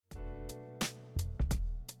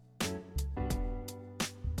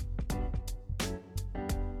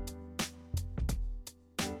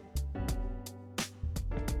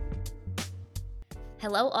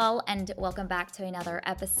Hello, all, and welcome back to another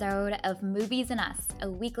episode of Movies and Us, a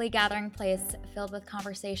weekly gathering place filled with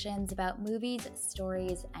conversations about movies,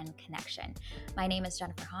 stories, and connection. My name is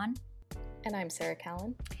Jennifer Hahn. And I'm Sarah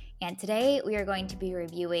Callan. And today we are going to be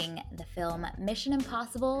reviewing the film Mission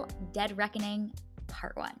Impossible Dead Reckoning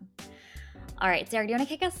Part 1. All right, Sarah, do you want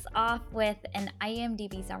to kick us off with an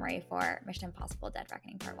IMDb summary for Mission Impossible Dead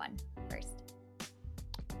Reckoning Part 1 first?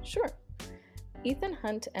 Sure. Ethan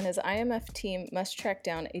Hunt and his IMF team must track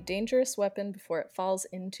down a dangerous weapon before it falls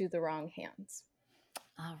into the wrong hands.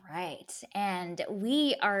 All right. And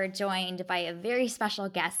we are joined by a very special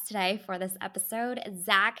guest today for this episode.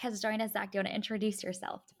 Zach has joined us. Zach, do you want to introduce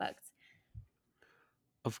yourself to folks?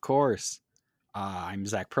 Of course. I'm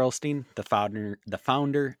Zach Perilstein, the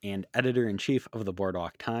founder and editor-in-chief of the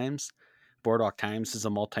Boardwalk Times. Boardwalk Times is a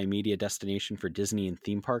multimedia destination for Disney and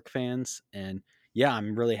theme park fans. And yeah,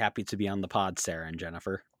 I'm really happy to be on the pod, Sarah and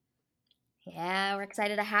Jennifer. Yeah, we're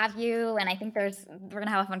excited to have you. And I think we're going to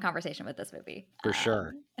have a fun conversation with this movie. For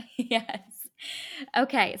sure. Yes.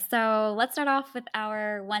 Okay, so let's start off with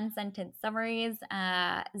our one-sentence summaries.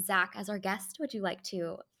 Zach, as our guest, would you like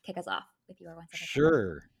to kick us off with your one-sentence summary?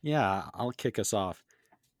 Sure. Yeah, I'll kick us off.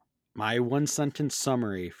 My one-sentence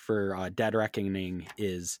summary for Dead Reckoning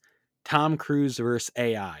is Tom Cruise versus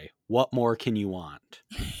AI. What more can you want?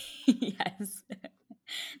 Yes.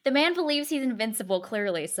 The man believes he's invincible,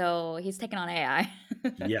 clearly, so he's taking on AI.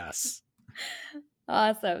 Yes.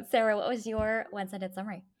 Awesome. Sarah, what was your one-sentence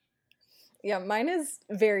summary? Yeah, mine is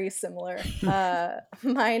very similar.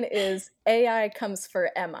 Mine is AI comes for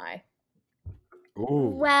MI.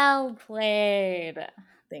 Ooh. Well played.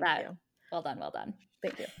 Thank you. Well done.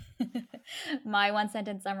 Thank you. My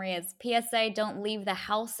one-sentence summary is PSA, don't leave the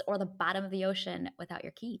house or the bottom of the ocean without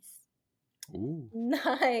your keys. Ooh.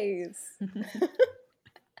 Nice.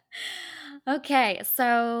 Okay,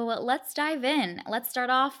 so let's dive in. Let's start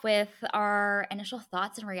off with our initial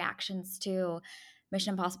thoughts and reactions to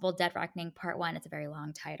Mission Impossible Dead Reckoning Part 1. It's a very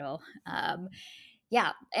long title.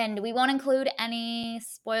 Yeah, and we won't include any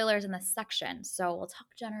spoilers in this section, so we'll talk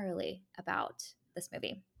generally about this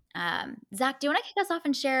movie. Zach, do you want to kick us off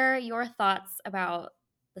and share your thoughts about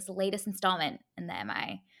this latest installment in the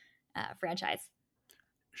MI franchise?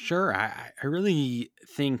 Sure. I really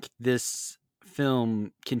think this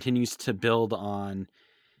film continues to build on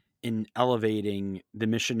in elevating the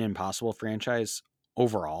Mission Impossible franchise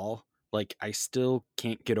overall. Like, I still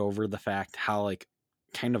can't get over the fact how, like,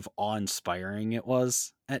 kind of awe-inspiring it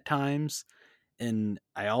was at times. And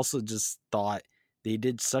I also just thought they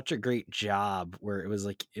did such a great job where it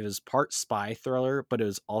was part spy thriller, but it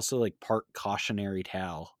was also like part cautionary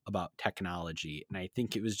tale about technology. And I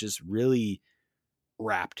think it was just really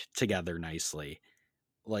wrapped together nicely.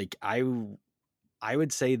 Like, I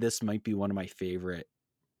would say this might be one of my favorite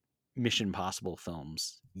Mission Impossible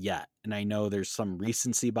films yet. And I know there's some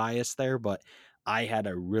recency bias there, but I had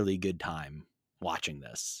a really good time watching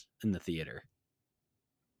this in the theater.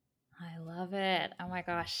 I love it. Oh my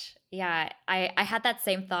gosh. Yeah, I had that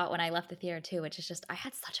same thought when I left the theater too, which is just I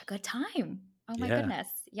had such a good time. Oh my goodness.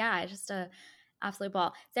 Yeah, it's just a absolute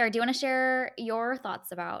ball. Sarah, do you want to share your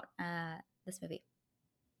thoughts about this movie?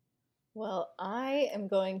 Well, I am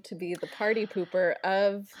going to be the party pooper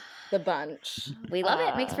of the bunch. We love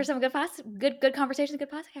it. Makes for some good conversations,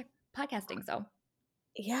 good podcasting. So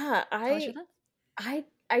yeah, tell us your thoughts.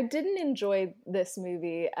 I didn't enjoy this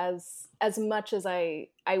movie as much as I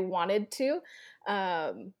wanted to.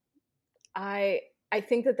 I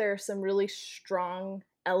think that there are some really strong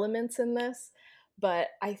elements in this, but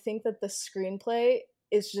I think that the screenplay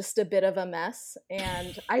is just a bit of a mess,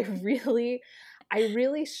 and I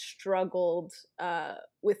really struggled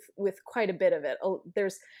with quite a bit of it.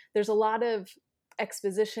 There's a lot of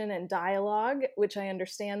exposition and dialogue, which I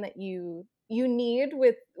understand that you need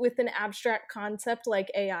with an abstract concept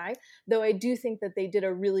like AI, though I do think that they did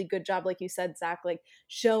a really good job, like you said, Zach, like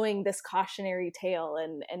showing this cautionary tale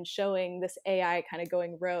and showing this AI kind of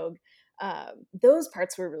going rogue. Those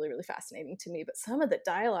parts were really, really fascinating to me, but some of the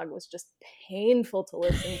dialogue was just painful to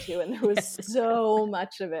listen to, and there was so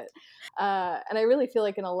much of it. And I really feel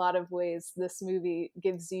like in a lot of ways, this movie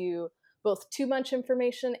gives you both too much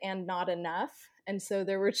information and not enough. And so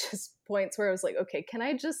there were just points where I was like, okay, can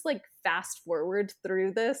I just like fast forward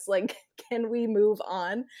through this? Like, can we move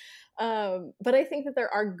on? But I think that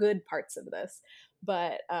there are good parts of this.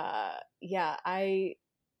 But yeah, I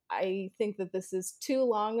think that this is too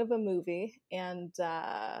long of a movie, and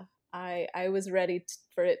I was ready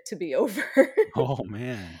for it to be over. Oh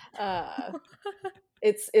man.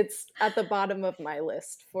 It's at the bottom of my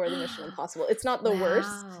list for the Mission Impossible. It's not the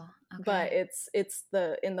worst, Okay. but it's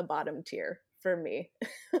in the bottom tier for me.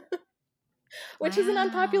 which is an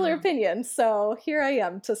unpopular Wow. opinion. So here I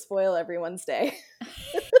am to spoil everyone's day.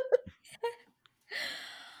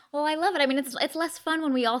 Well, I love it. I mean, it's less fun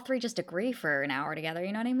when we all three just agree for an hour together,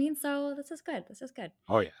 you know what I mean? So this is good. This is good.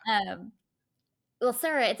 Oh yeah. Um, well,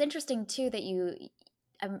 Sarah, it's interesting too that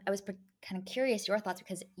I was kind of curious your thoughts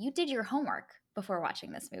because you did your homework before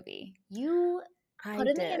watching this movie. You I put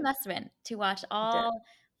in the did. investment to watch I did. all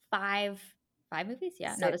five five movies.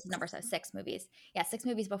 Yeah, no, this is number Six. 6 movies. Yeah, 6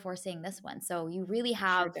 movies before seeing this one. So you really Sure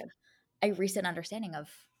have did. a recent understanding of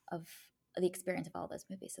the experience of all those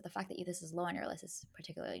movies. So the fact that this is low on your list is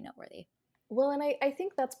particularly noteworthy. Well, and I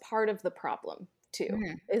think that's part of the problem too,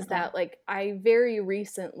 is Okay. that like I very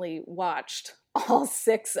recently watched all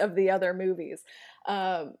six of the other movies.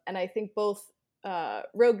 And I think both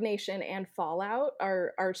Rogue Nation and Fallout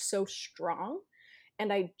are so strong.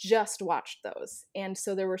 And I just watched those. And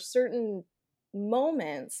so there were certain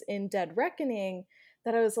moments in Dead Reckoning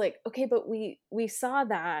that I was like, okay, but we saw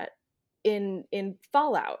that in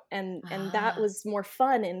Fallout, and that Ah. was more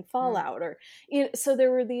fun in Mm. Fallout, or so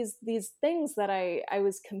there were these things that I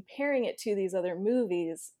was comparing it to these other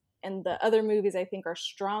movies, and the other movies I think are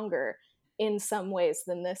stronger in some ways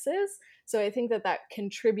than this is. So I think that that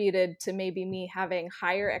contributed to maybe me having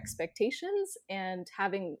higher expectations and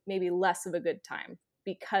having maybe less of a good time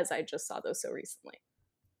because I just saw those so recently.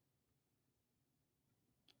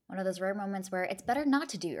 One of those rare moments where it's better not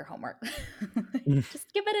to do your homework. Mm. Just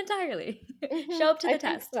skip it entirely. Mm-hmm. Show up to I the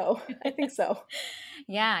think test. so. I think so.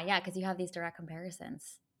 Yeah, because you have these direct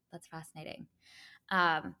comparisons. That's fascinating.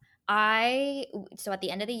 Um, I so at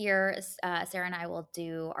the end of the year, Sarah and I will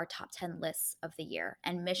do our top 10 lists of the year,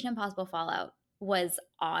 and Mission Impossible Fallout was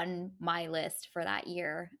on my list for that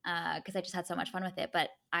year because I just had so much fun with it. But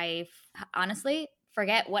I honestly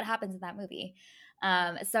forget what happens in that movie.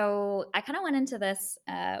 So I kind of went into this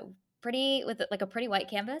pretty with like a pretty white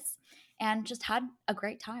canvas and just had a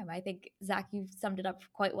great time. I think Zach, you've summed it up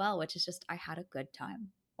quite well, which is just I had a good time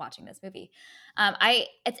watching this movie. I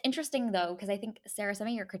It's interesting though because I think Sarah, some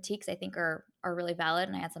of your critiques I think are really valid,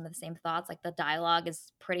 and I had some of the same thoughts. Like the dialogue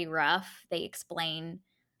is pretty rough. They explain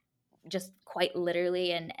just quite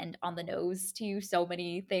literally and on the nose to you so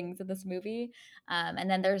many things in this movie. And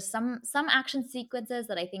then there's some action sequences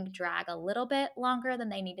that I think drag a little bit longer than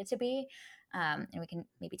they needed to be. And we can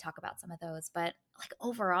maybe talk about some of those. But like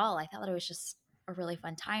overall, I thought that it was just a really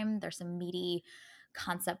fun time. There's some meaty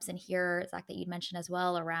concepts in here, Zach, that you'd mentioned as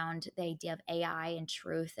well around the idea of AI and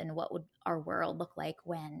truth and what would our world look like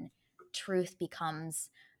when truth becomes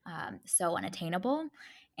so unattainable.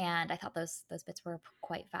 And I thought those bits were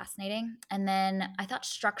quite fascinating. And then I thought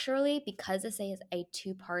structurally, because this is a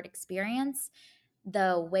 2-part experience,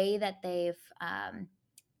 the way that they've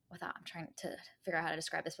without I'm trying to figure out how to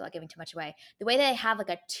describe this without giving too much away. The way that they have like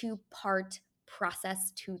a 2-part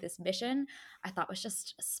process to this mission, I thought was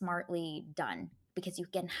just smartly done because you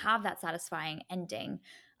can have that satisfying ending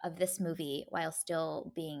of this movie while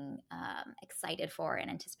still being excited for and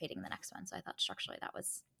anticipating the next one. So I thought structurally that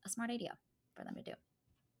was a smart idea for them to do.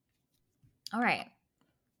 All right.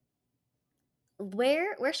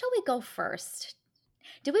 Where shall we go first?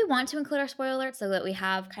 Do we want to include our spoiler alert so that we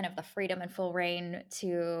have kind of the freedom and full reign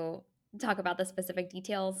to talk about the specific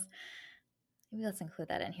details? Maybe let's include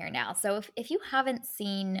that in here now. So if you haven't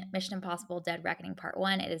seen Mission Impossible Dead Reckoning Part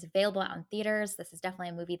 1, it is available out in theaters. This is definitely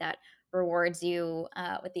a movie that rewards you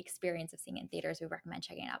with the experience of seeing it in theaters. We recommend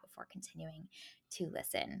checking it out before continuing to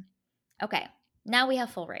listen. Okay, now we have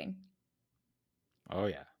full reign. Oh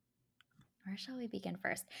yeah. Where shall we begin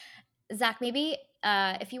first? Zach, maybe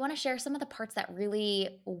if you want to share some of the parts that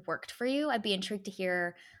really worked for you, I'd be intrigued to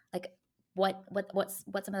hear like what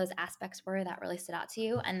some of those aspects were that really stood out to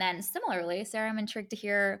you. And then similarly, Sarah, I'm intrigued to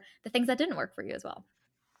hear the things that didn't work for you as well.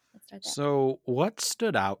 Let's start there. So what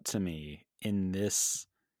stood out to me in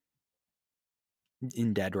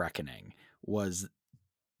Dead Reckoning was,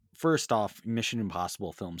 first off, Mission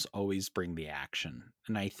Impossible films always bring the action.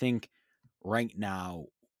 And I think right now,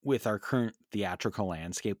 with our current theatrical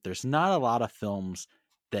landscape, there's not a lot of films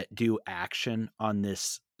that do action on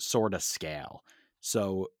this sort of scale.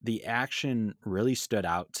 So the action really stood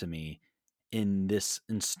out to me in this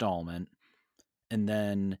installment. And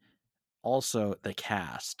then also the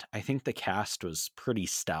cast. I think the cast was pretty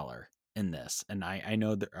stellar in this. And I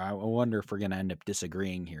know that I wonder if we're going to end up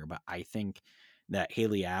disagreeing here, but I think that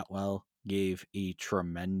Haley Atwell gave a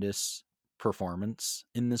tremendous performance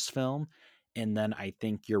in this film. And then I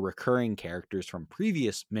think your recurring characters from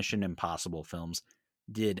previous Mission Impossible films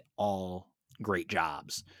did all great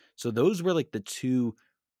jobs. So those were like the two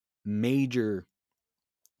major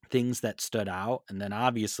things that stood out. And then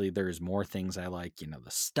obviously there's more things I like, the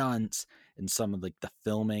stunts and some of like the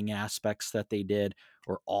filming aspects that they did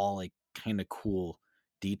were all like kind of cool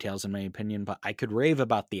details in my opinion. But I could rave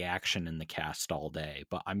about the action in the cast all day.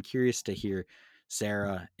 But I'm curious to hear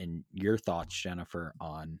Sarah and your thoughts, Jennifer,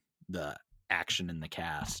 on the action in the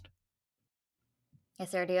cast.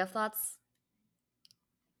 Yes, Sarah, do you have thoughts?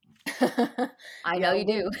 I know Yeah, you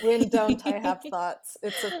do. when don't I have thoughts?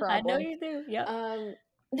 It's a I know problem. you do. Yep.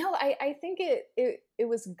 No, I think it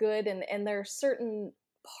was good, and there are certain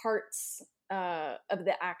parts of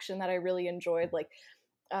the action that I really enjoyed. Like,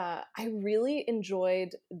 I really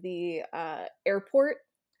enjoyed the airport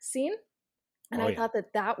scene. And Oh I yeah. thought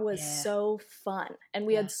that that was Yeah. so fun. And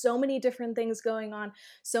we Yeah. had so many different things going on,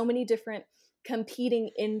 so many different competing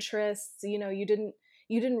interests. You didn't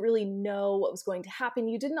really know what was going to happen.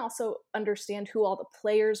 You didn't also understand who all the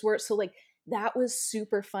players were. So like that was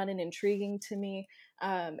super fun and intriguing to me.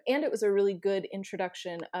 And it was a really good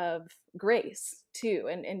introduction of Grace too.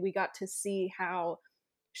 And we got to see how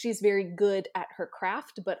she's very good at her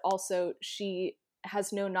craft, but also she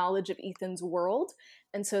has no knowledge of Ethan's world,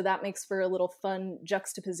 and so that makes for a little fun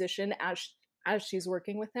juxtaposition as she's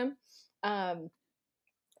working with him. And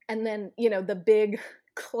then the big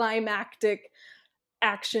climactic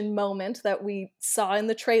action moment that we saw in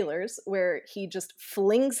the trailers where he just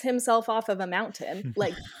flings himself off of a mountain,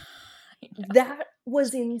 like Yeah. that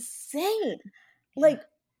was insane. Yeah. Like,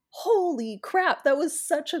 holy crap, that was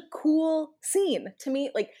such a cool scene to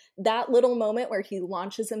me. Like, that little moment where he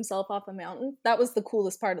launches himself off a mountain, that was the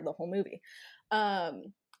coolest part of the whole movie.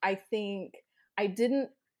 I think I didn't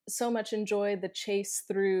so much enjoy the chase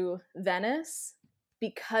through Venice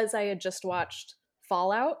because I had just watched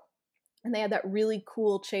Fallout, and they had that really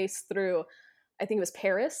cool chase through, I think it was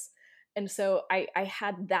Paris. And so I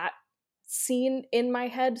had that scene in my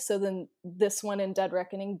head. So then this one in Dead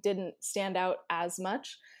Reckoning didn't stand out as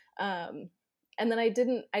much. And then I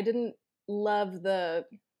didn't love the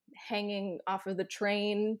hanging off of the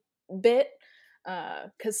train bit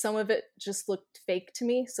because some of it just looked fake to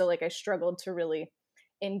me. So like I struggled to really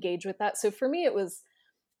engage with that. So for me, it was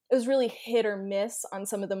really hit or miss on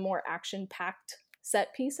some of the more action packed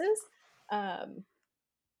set pieces. Um,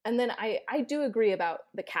 and then I do agree about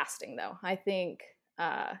the casting, though. I think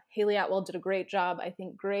Haley Atwell did a great job. I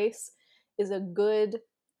think Grace is a good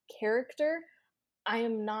character. I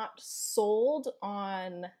am not sold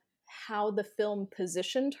on how the film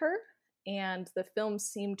positioned her, and the film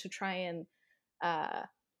seemed to try and.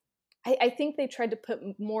 I think they tried to put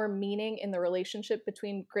more meaning in the relationship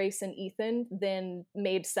between Grace and Ethan than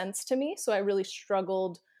made sense to me. So I really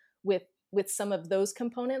struggled with some of those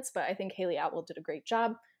components. But I think Haley Atwell did a great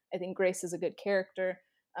job. I think Grace is a good character.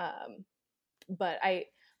 Um, but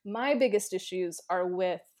my biggest issues are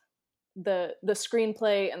with the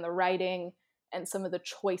screenplay and the writing and some of the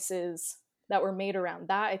choices that were made around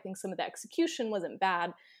that. I think some of the execution wasn't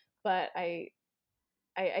bad, but I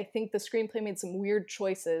think the screenplay made some weird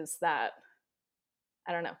choices that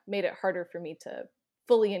I don't know, made it harder for me to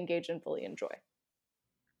fully engage and fully enjoy.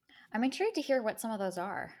 I'm intrigued to hear what some of those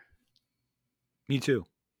are. Me too.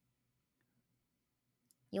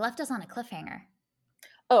 You left us on a cliffhanger.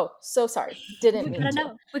 Oh, so sorry. Didn't We mean gotta to.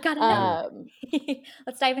 know. We gotta know. No. Um,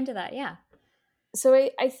 Let's dive into that. Yeah. so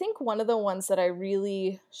I think one of the ones that I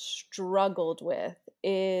really struggled with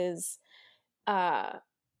is uh,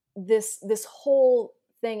 this whole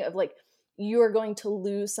thing of like you are going to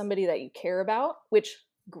lose somebody that you care about, which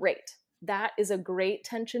great. That is a great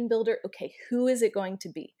tension builder. Okay, who is it going to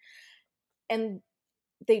be? And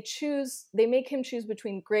they make him choose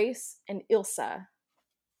between Grace and Ilsa.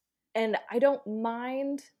 And I don't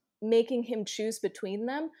mind making him choose between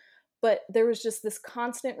them, but there was just this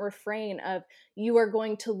constant refrain of you are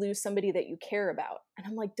going to lose somebody that you care about. And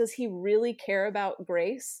I'm like, does he really care about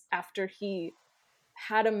Grace after he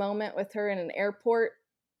had a moment with her in an airport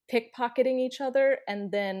pickpocketing each other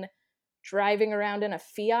and then driving around in a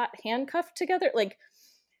Fiat handcuffed together? Like,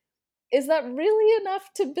 is that really enough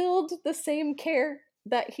to build the same care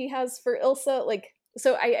that he has for Ilsa? Like,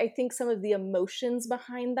 so I think some of the emotions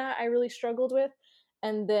behind that I really struggled with.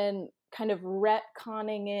 And then kind of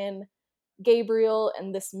retconning in Gabriel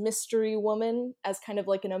and this mystery woman as kind of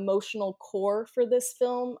like an emotional core for this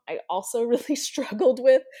film, I also really struggled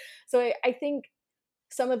with. So I think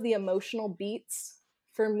some of the emotional beats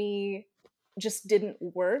for me just didn't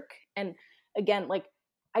work. And again, like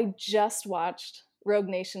I just watched Rogue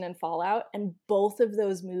Nation and Fallout, and both of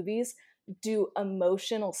those movies do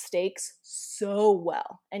emotional stakes so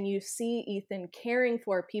well. And you see Ethan caring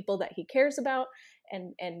for people that he cares about,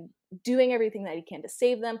 and doing everything that he can to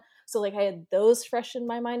save them. So like I had those fresh in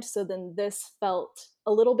my mind. So then this felt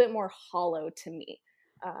a little bit more hollow to me.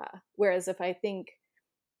 Whereas if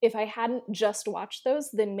I hadn't just watched those,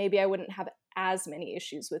 then maybe I wouldn't have as many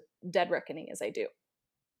issues with Dead Reckoning as I do.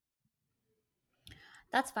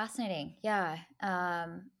 That's fascinating. Yeah.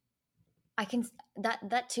 I can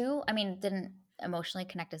that too. I mean, didn't emotionally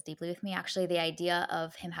connect as deeply with me. Actually, the idea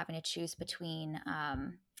of him having to choose between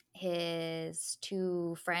his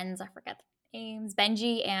two friends, I forget the names,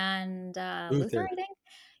 Benji and Luther, Luther. I think.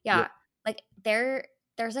 Yep. Yeah, like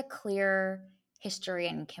there's a clear history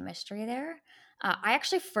and chemistry there. I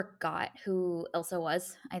actually forgot who Ilsa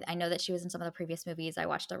was. I know that she was in some of the previous movies. I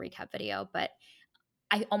watched a recap video, but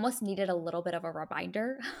I almost needed a little bit of a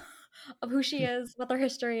reminder of who she is, what their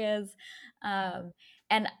history is. Um,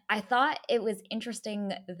 and I thought it was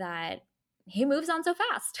interesting that he moves on so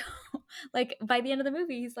fast. Like by the end of the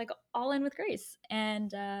movie, he's like all in with Grace. And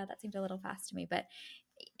that seemed a little fast to me. But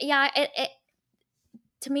yeah, it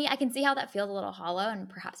to me, I can see how that feels a little hollow, and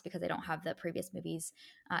perhaps because I don't have the previous movies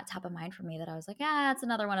top of mind for me, that I was like, ah, it's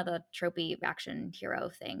another one of the tropey action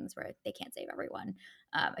hero things where they can't save everyone.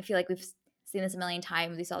 I feel like we've seen this a million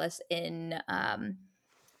times. We saw this in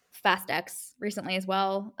Fast X recently as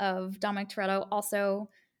well, of Dominic Toretto also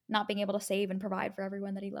not being able to save and provide for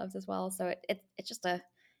everyone that he loves as well. So it's just I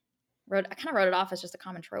kind of wrote it off as just a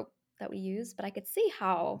common trope that we use, but I could see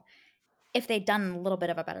how if they'd done a little bit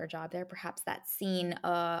of a better job there, perhaps that scene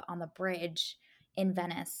on the bridge in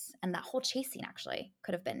Venice and that whole chase scene actually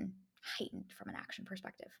could have been heightened from an action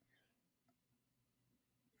perspective.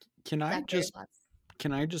 Can I Zach, what are your just thoughts?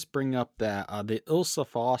 can I just bring up that the Ilsa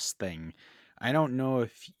Foss thing? I don't know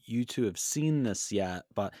if you two have seen this yet,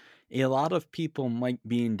 but a lot of people might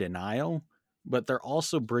be in denial, but they're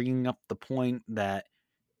also bringing up the point that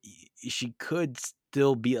she could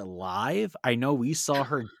still be alive. I know we saw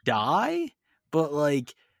her die, but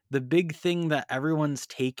like the big thing that everyone's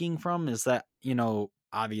taking from is that,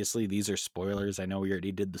 obviously these are spoilers. I know we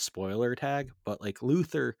already did the spoiler tag, but like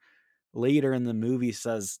Luther later in the movie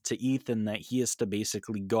says to Ethan that he has to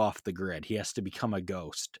basically go off the grid. He has to become a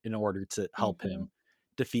ghost in order to help Mm-hmm. him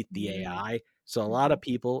defeat the Mm-hmm. AI. So a lot of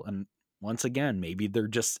people, and once again, maybe they're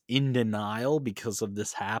just in denial because of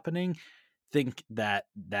this happening, think that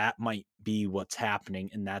that might be what's happening.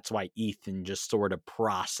 And that's why Ethan just sort of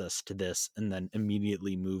processed this and then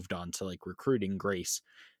immediately moved on to like recruiting Grace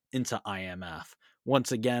into IMF.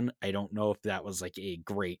 Once again, I don't know if that was like a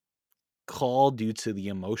great call due to the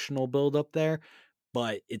emotional buildup there,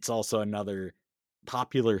 but it's also another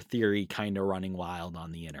popular theory kind of running wild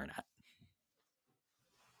on the internet.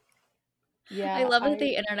 I Yeah, love that I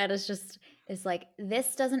the internet is like,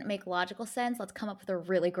 this doesn't make logical sense. Let's come up with a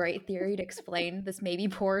really great theory to explain this maybe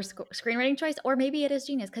poor screenwriting choice, or maybe it is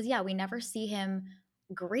genius. Because yeah, we never see him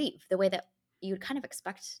grieve the way that you would kind of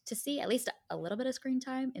expect to see at least a little bit of screen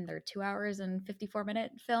time in their 2 hours and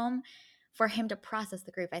 54-minute film for him to process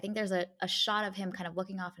the grief. I think there's a shot of him kind of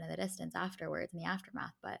looking off into the distance afterwards in the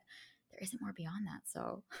aftermath, but there isn't more beyond that.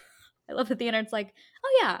 So I love that the internet's like,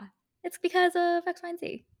 oh yeah, it's because of X, Y, and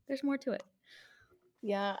Z. There's more to it.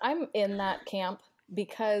 yeah, I'm in that camp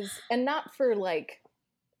because and not for like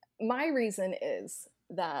my reason is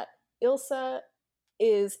that Ilsa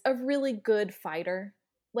is a really good fighter.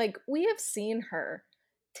 Like we have seen her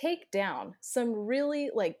take down some really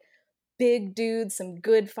like big dudes, some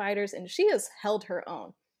good fighters, and she has held her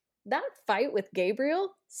own. That fight with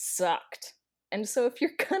Gabriel sucked. And so if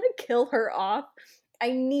you're gonna kill her off,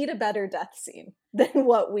 I need a better death scene than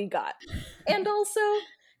what we got. And also,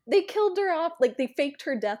 they killed her off, like they faked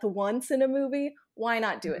her death once in a movie. Why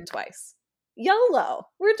not do it twice? YOLO.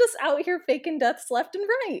 We're just out here faking deaths left and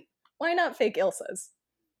right. Why not fake Ilsa's?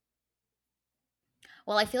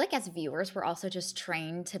 Well, I feel like as viewers, we're also just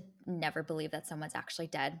trained to never believe that someone's actually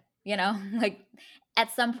dead. You know, like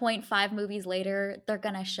at some point, 5 movies later, they're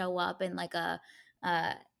gonna show up in like a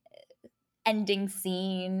ending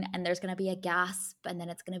scene, and there's gonna be a gasp, and then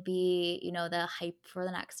it's gonna be the hype for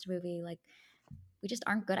the next movie. Like we just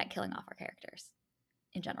aren't good at killing off our characters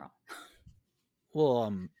in general.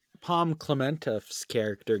 Well, Palm Clementif's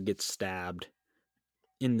character gets stabbed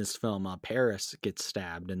in this film. Paris gets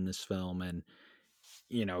stabbed in this film, and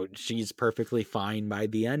she's perfectly fine by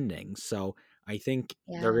the ending. So I think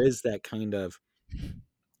there Yeah. is that kind of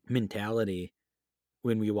mentality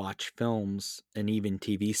when we watch films and even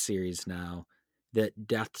TV series now that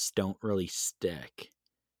deaths don't really stick.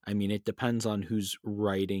 I mean, it depends on who's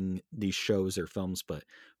writing these shows or films, but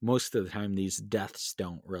most of the time these deaths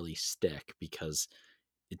don't really stick because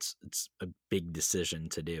it's a big decision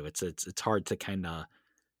to do. It's hard to kind of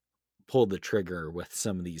pull the trigger with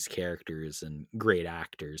some of these characters and great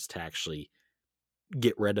actors to actually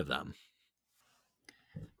get rid of them.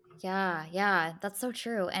 Yeah, yeah, that's so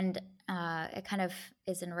true. And it kind of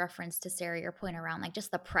is in reference to Sarah, your point around like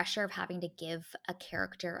just the pressure of having to give a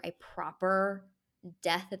character a proper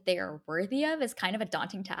death that they are worthy of is kind of a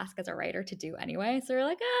daunting task as a writer to do anyway. So you're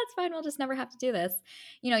like, it's fine. We'll just never have to do this.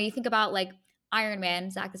 You think about like Iron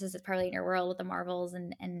Man. Zach, this is probably in your world with the Marvels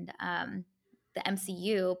and the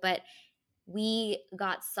MCU, but we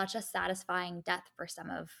got such a satisfying death for some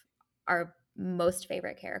of our most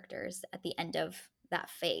favorite characters at the end of that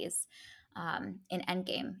phase in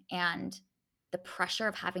Endgame. And the pressure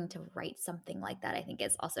of having to write something like that, I think,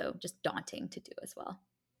 is also just daunting to do as well.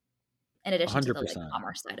 In addition to the like 100%.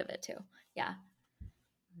 commerce side of it too. Yeah.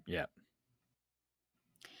 Yeah.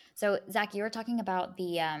 So Zach, you were talking about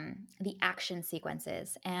the action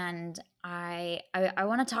sequences, and I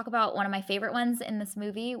want to talk about one of my favorite ones in this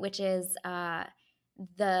movie, which is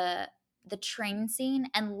the the train scene,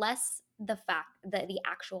 and less the fact that the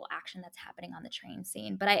actual action that's happening on the train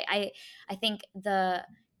scene. But I think the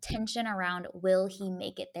tension around will he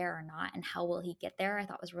make it there or not, and how will he get there, I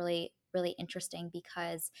thought was really interesting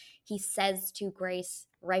because he says to Grace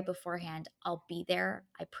right beforehand, "I'll be there.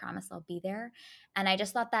 I promise I'll be there." And I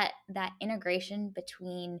just thought that that integration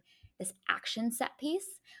between this action set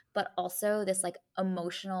piece, but also this like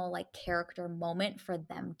emotional like character moment for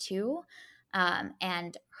them too,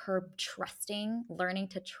 and her trusting, learning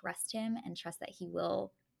to trust him and trust that he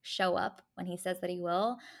will show up when he says that he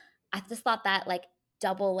will. I just thought that like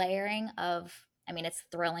double layering of, I mean, it's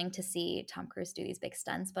thrilling to see Tom Cruise do these big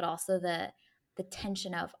stunts, but also the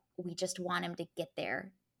tension of we just want him to get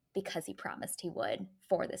there because he promised he would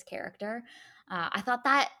for this character. I thought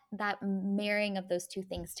that marrying of those two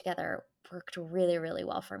things together worked really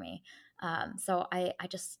well for me. So I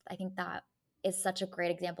think that is such a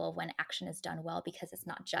great example of when action is done well because it's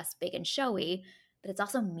not just big and showy, but it's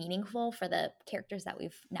also meaningful for the characters that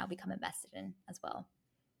we've now become invested in as well.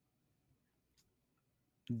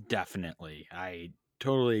 Definitely. I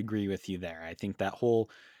totally agree with you there. I think that whole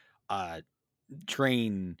uh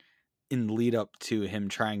train in the lead up to him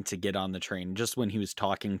trying to get on the train, just when he was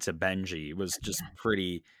talking to Benji, was just Yeah.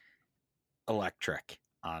 pretty electric.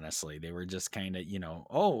 Honestly, they were just kind of,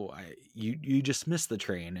 oh, you just missed the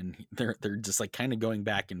train, and they're just like kind of going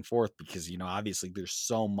back and forth because obviously there's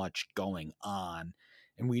so much going on,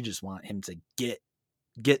 and we just want him to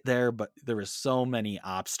get there, but there were so many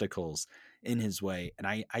obstacles in his way, and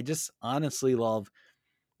I just honestly love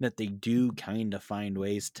that they do kind of find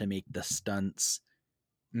ways to make the stunts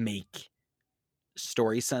make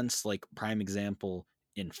story sense. Like prime example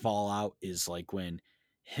in Fallout is like when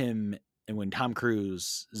Tom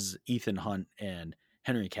Cruise, Ethan Hunt, and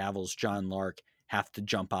Henry Cavill's John Lark have to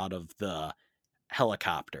jump out of the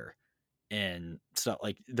helicopter. And so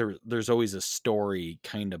like there's always a story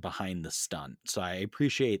kind of behind the stunt. So I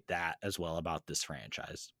appreciate that as well about this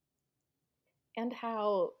franchise. And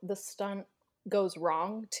how the stunt goes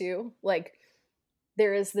wrong too. Like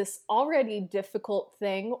there is this already difficult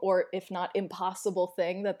thing, or if not impossible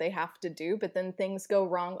thing, that they have to do, but then things go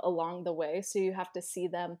wrong along the way. So you have to see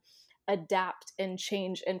them adapt and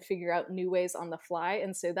change and figure out new ways on the fly.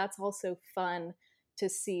 And so that's also fun to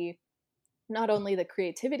see not only the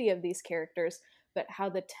creativity of these characters, but how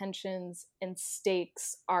the tensions and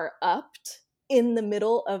stakes are upped in the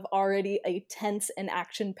middle of already a tense and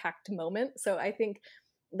action packed moment. So I think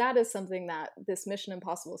that is something that this Mission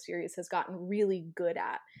Impossible series has gotten really good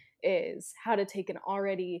at, is how to take an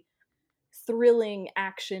already thrilling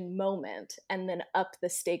action moment and then up the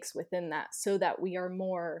stakes within that so that we are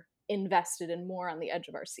more invested and more on the edge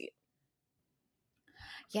of our seat.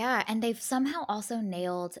 Yeah, and they've somehow also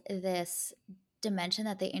nailed this dimension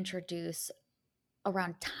that they introduce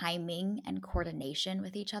around timing and coordination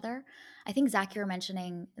with each other. I think Zach, you were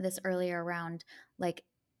mentioning this earlier around like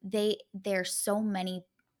there's so many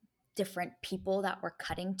different people that we're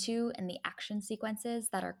cutting to in the action sequences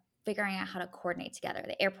that are figuring out how to coordinate together.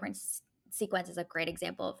 The airport sequence is a great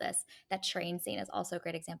example of this. That train scene is also a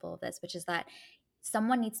great example of this, which is that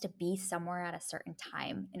someone needs to be somewhere at a certain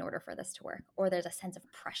time in order for this to work, or there's a sense of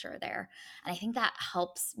pressure there. And I think that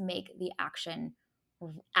helps make the action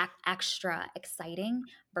extra exciting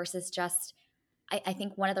versus just I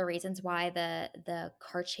think one of the reasons why the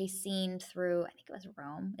car chase scene through, I think it was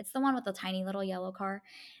Rome, it's the one with the tiny little yellow car,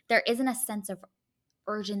 there isn't a sense of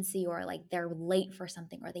urgency or like they're late for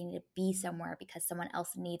something or they need to be somewhere because someone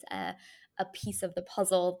else needs a piece of the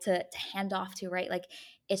puzzle to hand off to, right? Like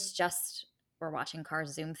it's just we're watching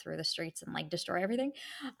cars zoom through the streets and like destroy everything.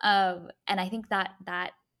 And I think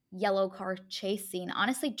that yellow car chase scene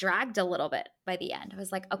honestly dragged a little bit by the end. I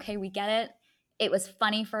was like, okay, we get it. It was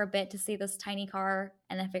funny for a bit to see this tiny car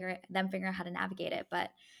and then figure out how to navigate it, but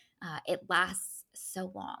it lasts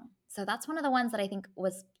so long. So that's one of the ones that I think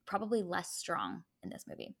was probably less strong in this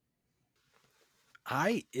movie.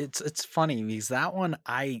 It's funny because that one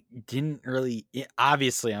I didn't really,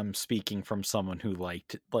 obviously I'm speaking from someone who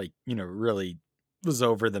liked, like, really was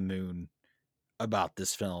over the moon about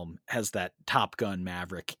this film, has that Top Gun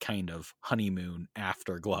Maverick kind of honeymoon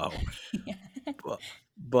afterglow. Yeah. but,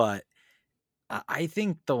 but I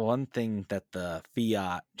think the one thing that the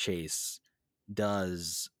Fiat chase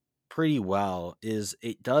does pretty well is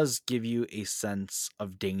it does give you a sense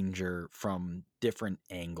of danger from different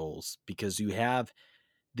angles, because you have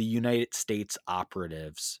the United States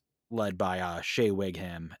operatives led by Shea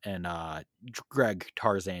Wigham and Greg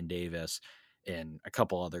Tarzan Davis and a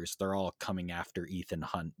couple others. They're all coming after Ethan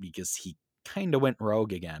Hunt because he kind of went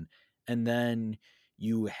rogue again. And then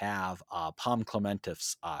you have Palm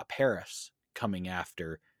Clementif's Paris coming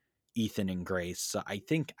after Ethan and Grace. So I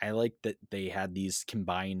think I like that they had these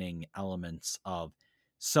combining elements of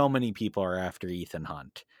so many people are after Ethan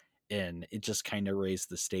Hunt, and it just kind of raised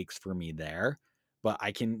the stakes for me there. But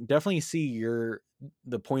I can definitely see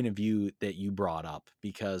the point of view that you brought up,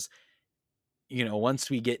 because once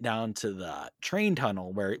we get down to the train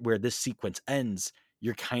tunnel where this sequence ends,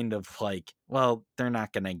 you're kind of like, well, they're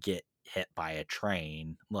not gonna get hit by a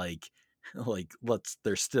train, like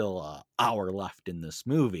there's still a hour left in this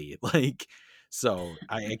movie, like, so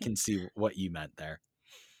I can see what you meant there.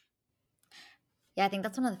 Yeah, I think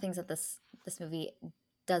that's one of the things that this movie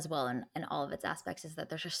does well in all of its aspects is that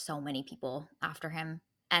there's just so many people after him.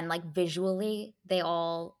 And like visually, they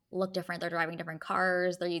all look different. They're driving different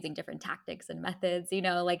cars, they're using different tactics and methods,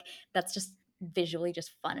 like that's just visually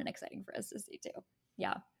just fun and exciting for us to see too.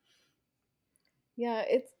 Yeah. Yeah,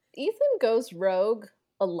 it's Ethan goes rogue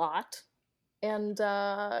a lot, and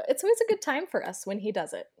it's always a good time for us when he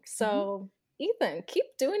does it. Mhm. So, Ethan, keep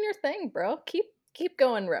doing your thing, bro. Keep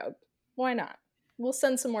going rogue. Why not? We'll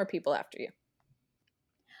send some more people after you.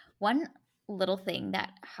 One little thing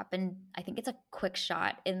that happened, I think it's a quick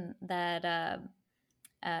shot in that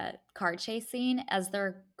car chase scene as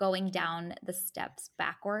they're going down the steps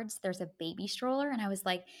backwards. There's a baby stroller, and I was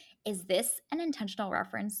like, "Is this an intentional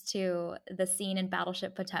reference to the scene in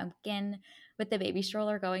Battleship Potemkin with the baby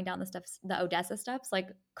stroller going down the steps, the Odessa steps?" Like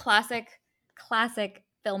classic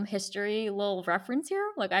film history little reference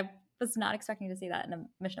here. Like I was not expecting to see that in a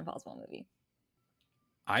Mission Impossible movie.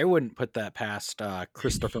 I wouldn't put that past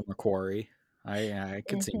Christopher McQuarrie. I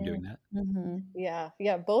could see him Hmm. doing that.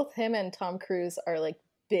 Yeah. Both him and Tom Cruise are like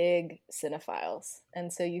big cinephiles,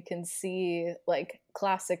 and so you can see like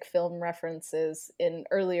classic film references in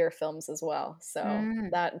earlier films as well. So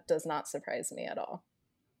Mm, that does not surprise me at all.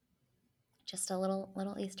 just a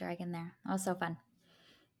little Easter egg in there. That was so fun.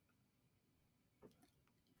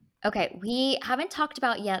 Okay, we haven't talked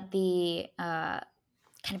about yet the kind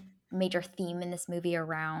of major theme in this movie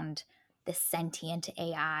around this sentient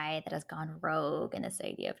AI that has gone rogue and this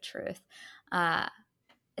idea of truth. Uh,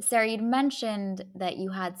 Sarah, you'd mentioned that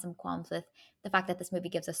you had some qualms with the fact that this movie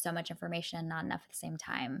gives us so much information and not enough at the same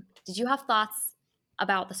time. Did you have thoughts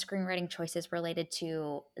about the screenwriting choices related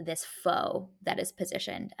to this foe that is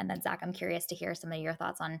positioned? And then, Zach, I'm curious to hear some of your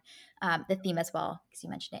thoughts on the theme as well, because you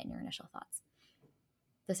mentioned it in your initial thoughts.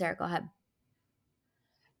 So, Sarah, go ahead.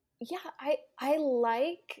 Yeah, I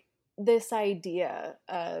like this idea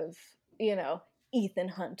of, you know, Ethan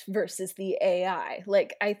Hunt versus the AI.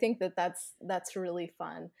 Like I think that that's really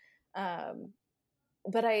fun. Um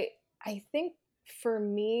but I think for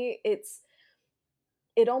me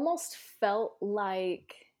it almost felt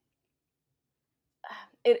like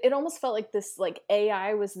it almost felt like this like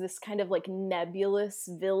AI was this kind of like nebulous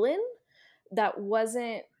villain that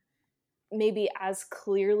wasn't maybe as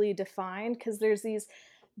clearly defined, because there's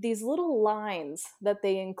these little lines that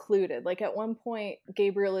they included. Like at one point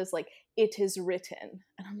Gabriel is like, "It is written,"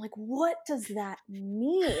 and I'm like, what does that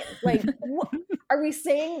mean? Like what are we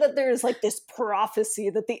saying, that there's like this prophecy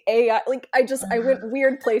that the AI, like I went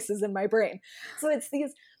weird places in my brain. So it's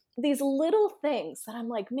these little things that I'm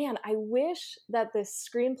like, man, I wish that this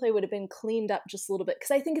screenplay would have been cleaned up just a little bit,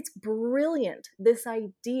 because I think it's brilliant, this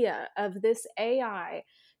idea of this AI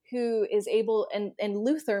who is able, and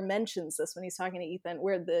Luther mentions this when he's talking to Ethan,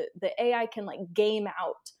 where the AI can like game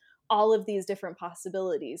out all of these different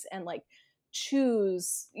possibilities and like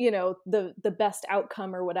choose, you know, the best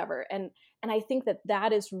outcome or whatever. And I think that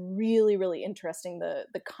that is really really interesting, the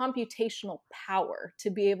computational power to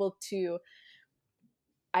be able to,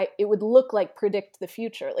 it would look like predict the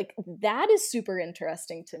future. Like that is super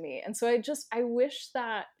interesting to me. And so I wish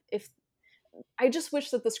that if I just wish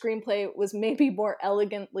that the screenplay was maybe more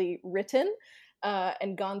elegantly written,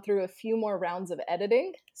 and gone through a few more rounds of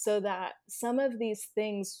editing so that some of these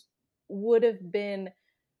things would have been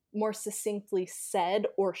more succinctly said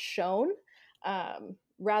or shown,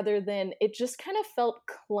 rather than it just kind of felt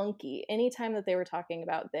clunky anytime that they were talking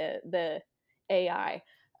about the AI.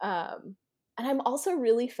 And I'm also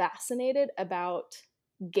really fascinated about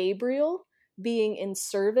Gabriel being in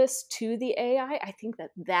service to the AI. I think that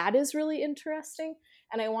that is really interesting,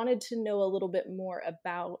 and I wanted to know a little bit more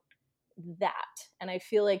about that. And I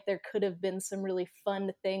feel like there could have been some really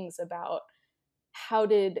fun things about how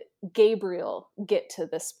did Gabriel get to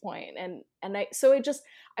this point? And I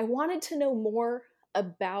wanted to know more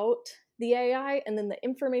about the AI, and then the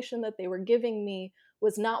information that they were giving me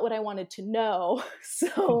was not what I wanted to know.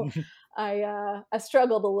 So I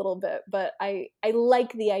struggled a little bit, but I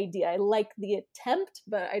like the idea. I like the attempt,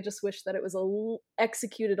 but I just wish that it was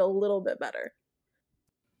executed a little bit better.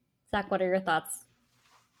 Zach, what are your thoughts?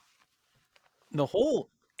 The whole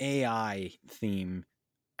AI theme,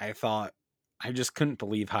 I thought, I just couldn't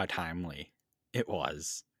believe how timely it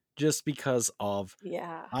was. Just because of,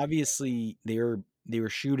 Yeah. obviously they were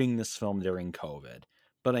shooting this film during COVID.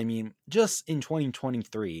 But I mean, just in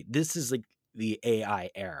 2023, this is like the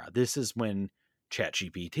AI era. This is when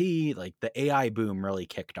ChatGPT, like the AI boom really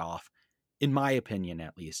kicked off, in my opinion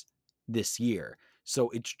at least, this year.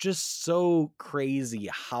 So it's just so crazy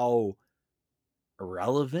how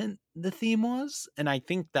relevant the theme was. And I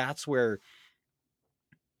think that's where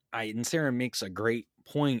and Sarah makes a great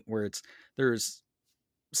point where there's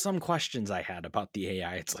some questions I had about the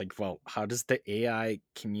AI. It's like, well, how does the AI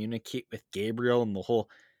communicate with Gabriel and the whole,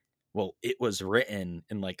 well, it was written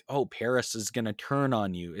and like, oh, Paris is going to turn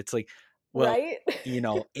on you. It's like, well, Right.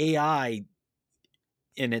 AI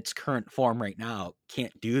in its current form right now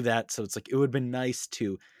can't do that. So it's like, it would have been nice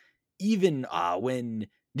to, even when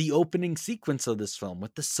the opening sequence of this film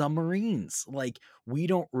with the submarines, like, we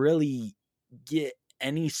don't really get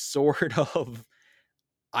any sort of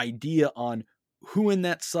idea on who in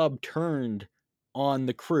that sub turned on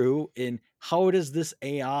the crew, and how does this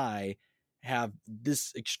AI have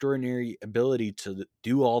this extraordinary ability to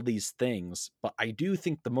do all these things. But I do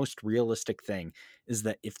think the most realistic thing is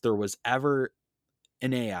that if there was ever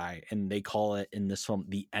an AI, and they call it in this film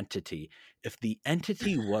the entity, if the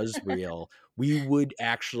entity was real, we would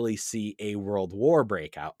actually see a world war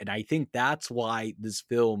break out. And I think that's why this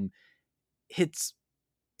film hits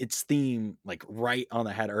its theme like right on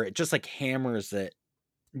the head, or it just like hammers it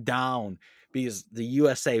down, because the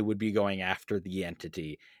USA would be going after the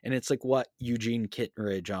entity. And it's like what Eugene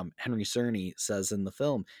Kittredge, Henry Cerny, says in the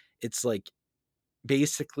film. It's like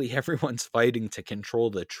basically everyone's fighting to control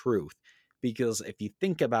the truth, because if you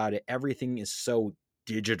think about it, everything is so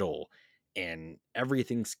digital and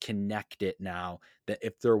everything's connected now, that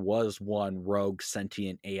if there was one rogue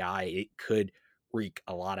sentient AI, it could wreak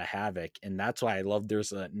a lot of havoc. And that's why I love,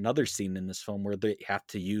 there's another scene in this film where they have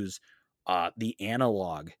to use the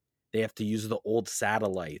analog, they have to use the old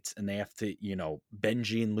satellites, and they have to,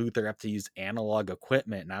 Benji and Luther have to use analog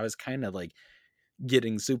equipment. And I was kind of like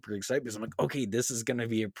getting super excited, because I'm like, okay, this is going to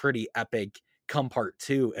be a pretty epic come part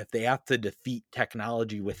two. If they have to defeat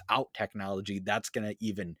technology without technology, that's going to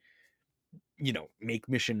even, make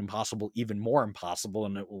Mission Impossible even more impossible,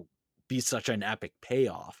 and it will be such an epic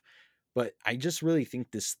payoff. But I just really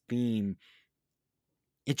think this theme,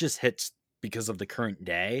 it just hits because of the current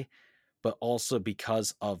day, but also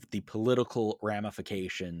because of the political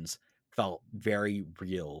ramifications felt very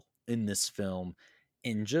real in this film.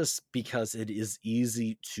 And just because it is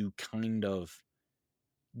easy to kind of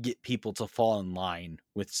get people to fall in line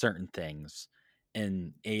with certain things.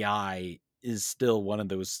 And AI is still one of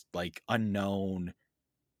those like unknown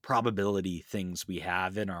probability things we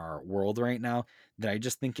have in our world right now, that I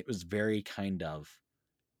just think it was very kind of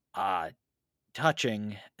uh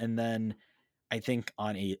touching. And then I think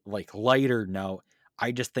on a like lighter note,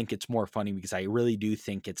 I just think it's more funny because I really do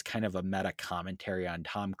think it's kind of a meta commentary on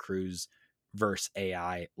Tom Cruise versus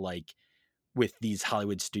AI, like with these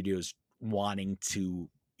Hollywood studios wanting to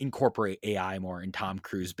incorporate AI more, and Tom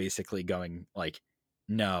Cruise basically going like,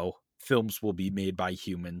 no, films will be made by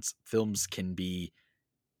humans. Films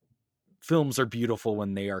are beautiful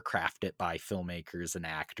when they are crafted by filmmakers and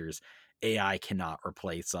actors. AI cannot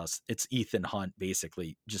replace us. It's Ethan Hunt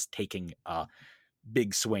basically just taking a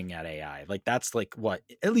big swing at AI. Like, that's like what,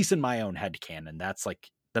 at least in my own head canon, that's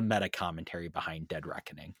like the meta commentary behind Dead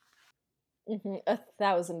Reckoning.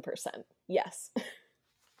 1,000%. Yes.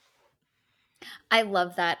 I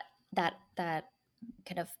love that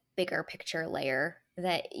kind of bigger picture layer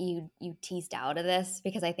that you teased out of this,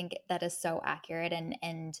 because I think that is so accurate,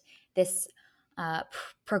 and this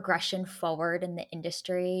progression forward in the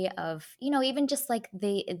industry of, even just like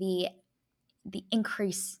the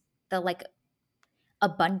increase, the like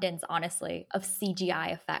abundance, honestly, of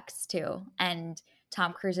CGI effects too, and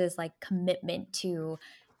Tom Cruise's like commitment to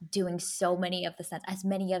doing so many of the stunts, as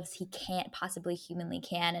many as he can't possibly humanly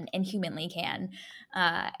can and inhumanly can,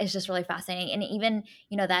 is just really fascinating. And even,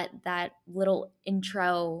 that little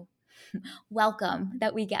intro welcome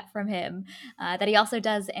that we get from him, that he also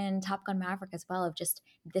does in Top Gun Maverick as well, of just,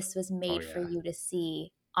 this was Oh made for yeah. you to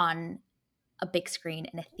see on a big screen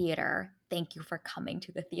in a theater. Thank you for coming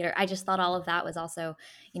to the theater. I just thought all of that was also,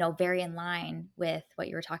 very in line with what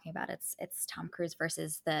you were talking about. It's Tom Cruise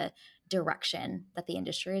versus the direction that the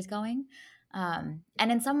industry is going. And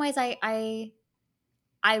in some ways, I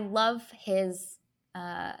love his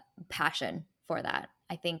uh, passion for that.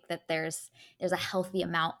 I think that there's a healthy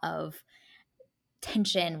amount of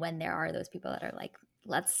tension when there are those people that are like,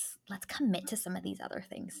 let's commit to some of these other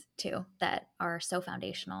things too, that are so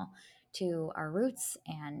foundational to our roots,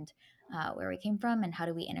 and where we came from, and how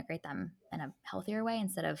do we integrate them in a healthier way,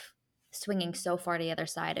 instead of swinging so far to the other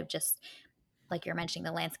side of just, like you're mentioning,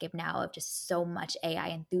 the landscape now of just so much AI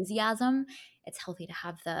enthusiasm. It's healthy to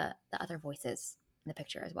have the other voices in the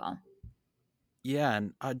picture as well. Yeah,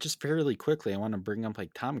 and just fairly quickly, I want to bring up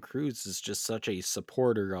like Tom Cruise is just such a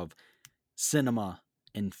supporter of cinema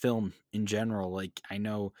and film in general. Like I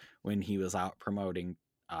know when he was out promoting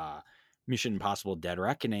uh Mission Impossible Dead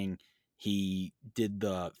Reckoning, he did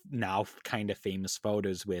the now kind of famous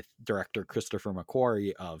photos with director Christopher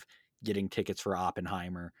McQuarrie of getting tickets for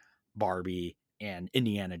Oppenheimer, Barbie, and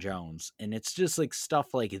Indiana Jones. And it's just like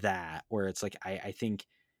stuff like that where it's like I think,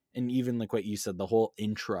 and even like what you said, the whole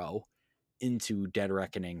intro into Dead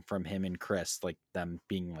Reckoning from him and Chris, like them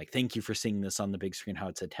being like, "Thank you for seeing this on the big screen, how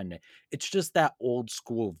it's attended." It's just that old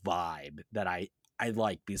school vibe that I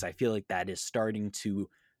like, because I feel like that is starting to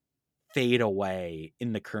fade away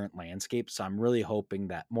in the current landscape. So I'm really hoping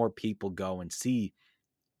that more people go and see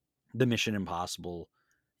the Mission Impossible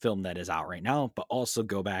film that is out right now, but also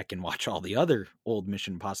go back and watch all the other old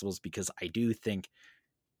Mission Impossibles, because I do think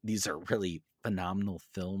these are really phenomenal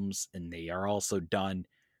films, and they are also done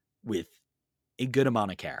with a good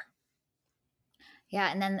amount of care.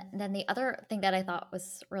 Yeah, and then the other thing that I thought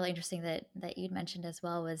was really interesting that you'd mentioned as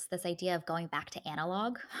well was this idea of going back to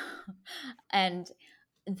analog, and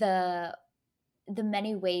the the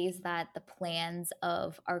many ways that the plans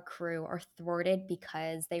of our crew are thwarted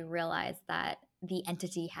because they realize that the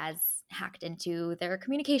entity has hacked into their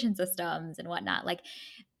communication systems and whatnot. Like,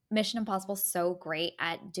 Mission Impossible is so great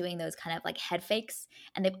at doing those kind of like head fakes,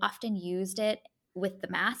 and they've often used it with the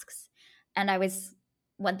masks. And I was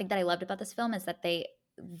one thing that I loved about this film is that they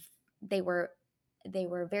were they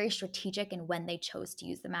were very strategic in when they chose to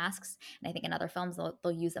use the masks. And I think in other films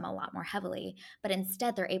they'll use them a lot more heavily. But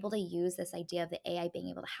instead, they're able to use this idea of the AI being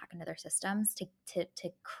able to hack into their systems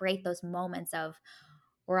to create those moments of,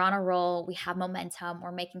 we're on a roll, we have momentum,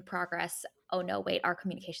 we're making progress. Oh no, wait, our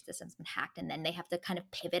communication system's been hacked. And then they have to kind of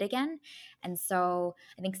pivot again. And so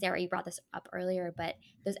I think, Sarah, you brought this up earlier, but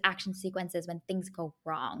those action sequences when things go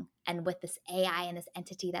wrong, and with this AI and this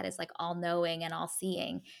entity that is like all knowing and all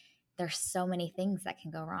seeing, there's so many things that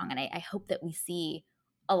can go wrong. And I hope that we see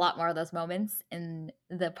a lot more of those moments in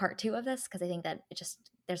the part two of this, because I think that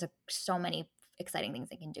so many exciting things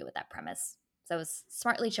they can do with that premise. So it was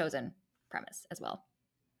smartly chosen premise as well.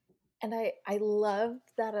 And I loved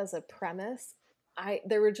that as a premise.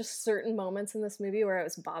 There were just certain moments in this movie where I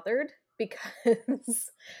was bothered because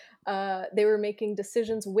they were making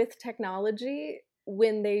decisions with technology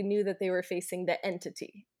when they knew that they were facing the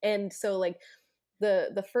entity. And so like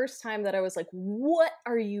the first time that I was like, "What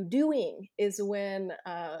are you doing?" is when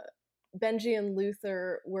Benji and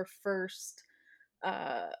Luther were first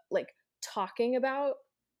like talking about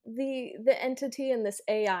the entity and this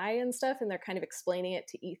AI and stuff, and they're kind of explaining it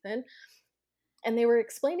to Ethan, and they were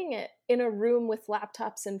explaining it in a room with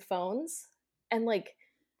laptops and phones. And like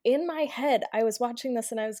in my head I was watching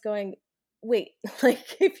this and I was going, wait,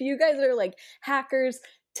 like if you guys are like hackers,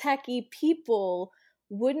 techie people,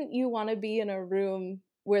 wouldn't you want to be in a room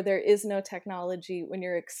where there is no technology when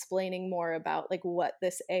you're explaining more about like what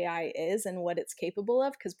this AI is and what it's capable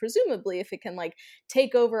of? Because presumably if it can like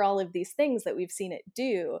take over all of these things that we've seen it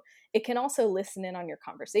do, it can also listen in on your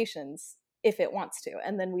conversations if it wants to.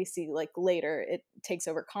 And then we see like later it takes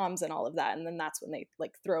over comms and all of that, and then that's when they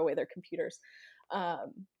like throw away their computers.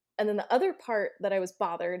 And then the other part that I was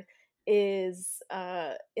bothered is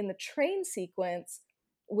in the train sequence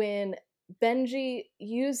when Benji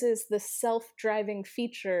uses the self-driving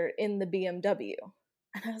feature in the BMW.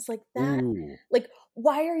 And I was like, that, Ooh. like,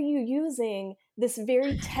 why are you using this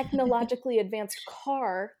very technologically advanced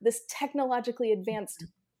car, this technologically advanced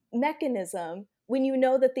mechanism, when you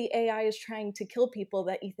know that the AI is trying to kill people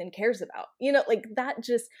that Ethan cares about? Like,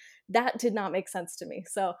 that did not make sense to me.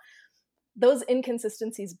 So those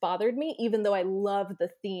inconsistencies bothered me, even though I love the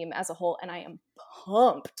theme as a whole, and I am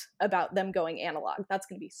pumped about them going analog. That's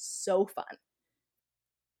going to be so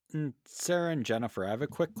fun. Sarah and Jennifer, I have a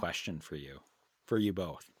quick question for you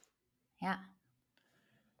both. Yeah.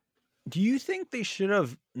 Do you think they should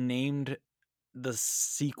have named the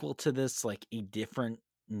sequel to this like a different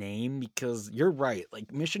name? Because you're right,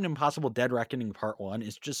 like Mission Impossible Dead Reckoning Part 1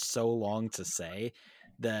 is just so long to say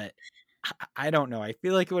that I don't know. I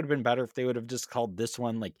feel like it would have been better if they would have just called this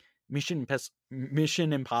one like Mission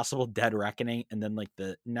Impossible Dead Reckoning, and then like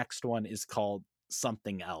the next one is called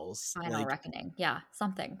something else. Final Like reckoning. Yeah,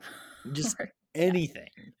 something. just Or- yeah. anything.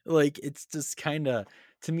 Like it's just kind of,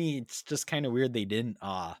 to me it's just kind of weird they didn't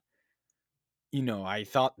I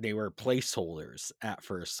thought they were placeholders at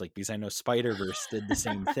first, like, because I know Spider-Verse did the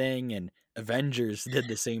same thing and Avengers did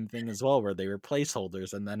the same thing as well, where they were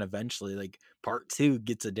placeholders, and then eventually, like, part 2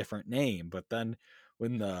 gets a different name, but then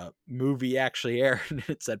when the movie actually aired and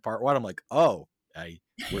it said part 1, I'm like, "Oh, I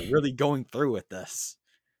we're really going through with this."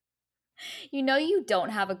 You know you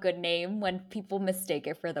don't have a good name when people mistake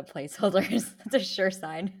it for the placeholders. That's a sure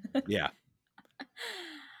sign. Yeah.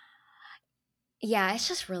 Yeah, it's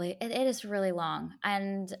just really it is really long.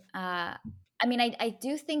 And I mean I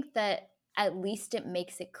do think that at least it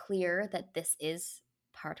makes it clear that this is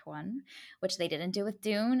part one, which they didn't do with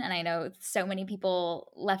Dune. And I know so many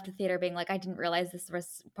people left the theater being like, I didn't realize this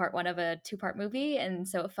was part one of a two-part movie. And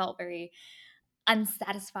so it felt very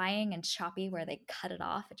unsatisfying and choppy where they cut it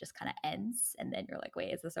off. It just kind of ends. And then you're like,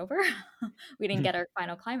 wait, is this over? We didn't get our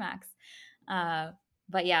final climax. Uh,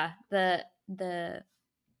 but yeah, the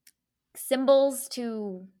symbols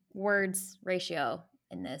to words ratio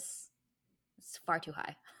in this is far too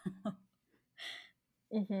high.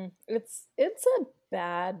 It's a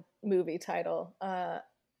bad movie title,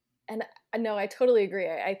 and no, I totally agree.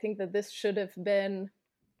 I think that this should have been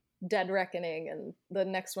Dead Reckoning, and the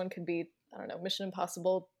next one could be, I don't know, Mission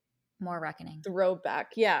Impossible More reckoning.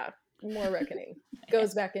 Throwback. Yeah, more Reckoning.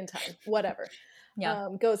 Goes back in time. Whatever. Yeah.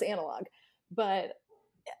 Goes analog. But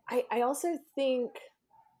I also think,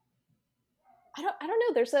 I don't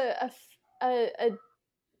know. There's a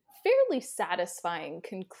fairly satisfying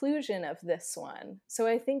conclusion of this one. So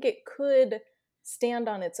I think it could stand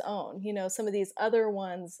on its own. Some of these other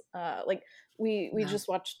ones, like we Yeah. just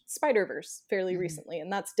watched Spider-Verse fairly Mhm. recently,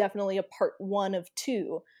 and that's definitely a part one of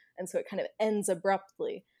two, and so it kind of ends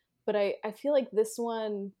abruptly. But I feel like this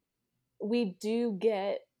one, we do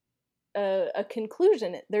get a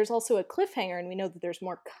conclusion. There's also a cliffhanger, and we know that there's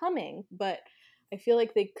more coming, but I feel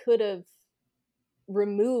like they could have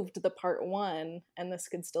removed the part one and this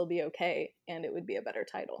could still be okay and it would be a better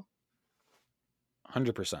title.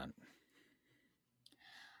 100%.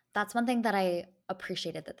 That's one thing that I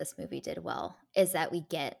appreciated that this movie did well is that we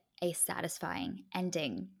get a satisfying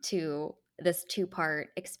ending to this two-part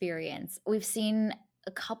experience. We've seen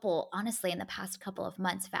a couple, honestly, in the past couple of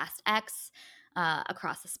months, Fast X,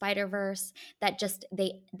 across the Spider-Verse, that just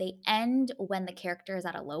they end when the character is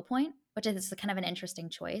at a low point, which is kind of an interesting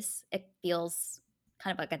choice. It feels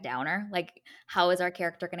kind of like a downer. Like, how is our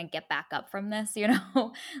character going to get back up from this?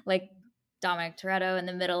 Like Dominic Toretto in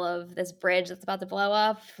the middle of this bridge that's about to blow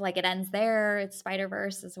up. Like it ends there. It's Spider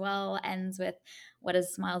Verse as well. Ends with what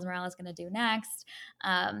is Miles Morales going to do next?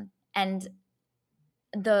 And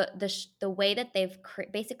the way that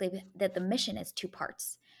basically that the mission is two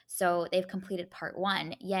parts. So they've completed part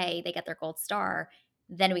one. Yay, they get their gold star.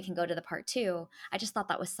 Then we can go to the part two. I just thought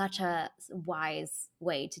that was such a wise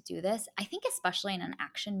way to do this. I think especially in an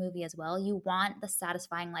action movie as well, you want the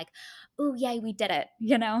satisfying like, oh yay, we did it.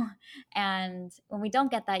 And when we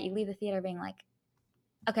don't get that, you leave the theater being like,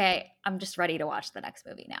 okay, I'm just ready to watch the next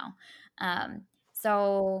movie now.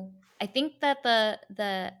 So I think that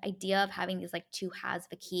the idea of having these like two halves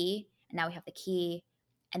of a key, and now we have the key,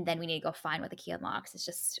 and then we need to go find what the key unlocks is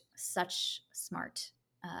just such smart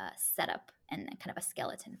setup and kind of a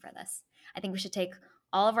skeleton for this. I think we should take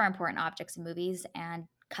all of our important objects in movies and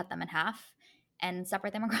cut them in half and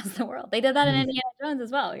separate them across the world. They did that in Indiana Jones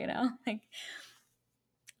as well. Like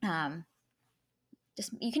um,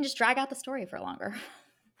 just you can just drag out the story for longer.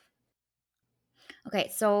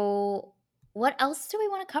 Okay, so what else do we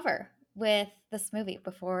want to cover with this movie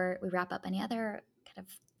before we wrap up? Any other kind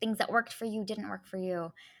of things that worked for you, didn't work for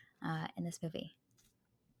you in this movie?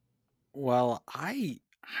 Well,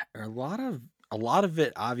 a lot of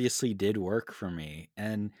it obviously did work for me,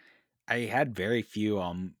 and I had very few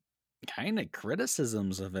kind of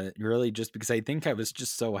criticisms of it, really, just because I think I was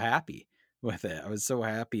just so happy with it. I was so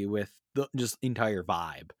happy with the just entire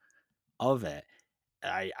vibe of it.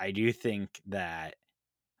 I do think that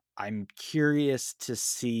I'm curious to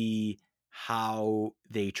see how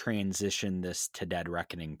they transition this to Dead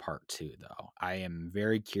Reckoning Part 2, though. I am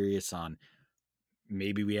very curious on,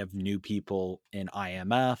 maybe we have new people in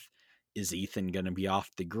IMF. Is Ethan going to be off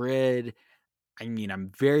the grid? I mean,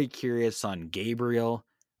 I'm very curious on Gabriel.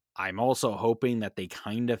 I'm also hoping that they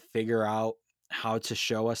kind of figure out how to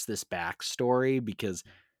show us this backstory, because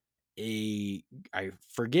I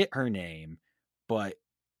forget her name, but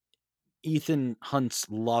Ethan Hunt's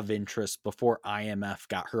love interest before IMF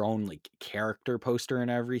got her own like character poster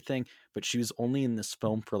and everything, but she was only in this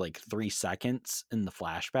film for like 3 seconds in the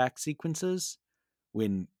flashback sequences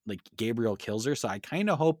when like Gabriel kills her. So I kind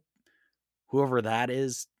of hope whoever that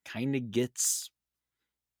is kind of gets,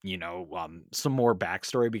 some more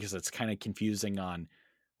backstory, because it's kind of confusing on,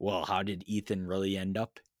 well, how did Ethan really end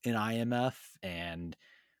up in IMF, and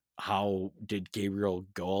how did Gabriel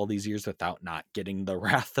go all these years without not getting the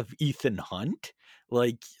wrath of Ethan Hunt?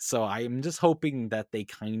 Like, so I'm just hoping that they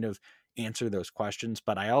kind of answer those questions,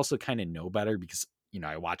 but I also kind of know better because,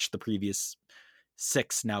 I watched the previous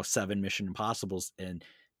 6, now 7 Mission Impossibles, and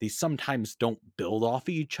they sometimes don't build off of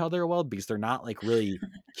each other well, because they're not like really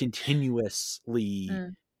continuously,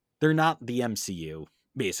 Mm. they're not the MCU,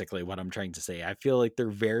 basically what I'm trying to say. I feel like they're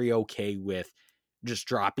very okay with just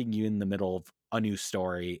dropping you in the middle of a new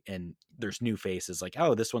story, and there's new faces, like,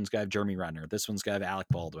 oh, this one's gonna have Jeremy Renner, this one's gonna have Alec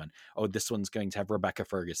Baldwin, oh, this one's going to have Rebecca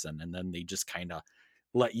Ferguson, and then they just kind of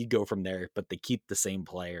let you go from there, but they keep the same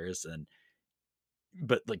players. And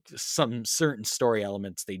but like some certain story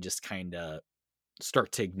elements they just kind of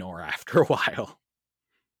start to ignore after a while.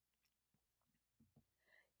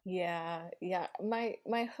 Yeah, yeah.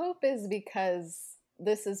 My hope is, because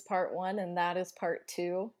this is part one and that is part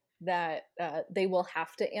two, that they will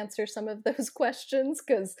have to answer some of those questions,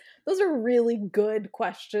 because those are really good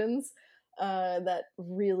questions that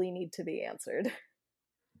really need to be answered.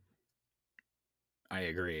 I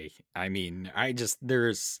agree. I mean,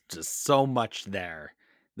 there's just so much there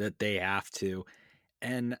that they have to.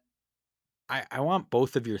 And I want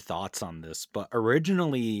both of your thoughts on this, but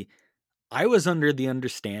originally I was under the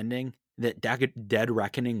understanding that Dead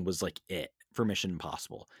Reckoning was like it for Mission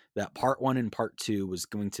Impossible. That part 1 and part 2 was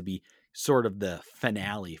going to be sort of the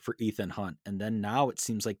finale for Ethan Hunt. And then now it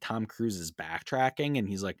seems like Tom Cruise is backtracking and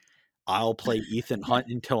he's like, I'll play Ethan Hunt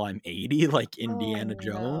until I'm 80, like Oh Indiana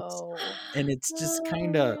Jones. no. And it's just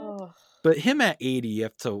kind of, Oh. Oh, but him at 80, you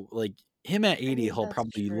have to like, him at I 80, mean, he'll that's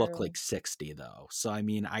probably look true, like 60 though. So, I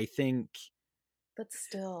mean, I think, but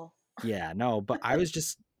still. yeah, no, but I was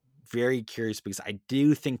just very curious because I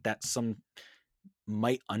do think that some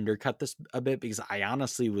might undercut this a bit, because I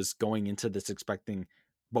honestly was going into this expecting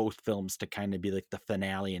both films to kind of be like the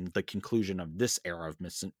finale and the conclusion of this era of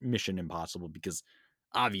Mission Impossible, because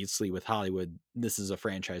obviously with Hollywood, this is a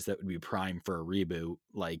franchise that would be prime for a reboot,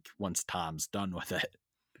 like once Tom's done with it.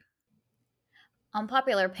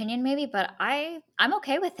 Unpopular opinion maybe, but I'm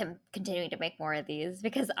okay with him continuing to make more of these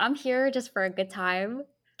because I'm here just for a good time.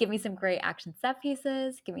 Give me some great action set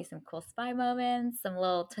pieces, give me some cool spy moments, some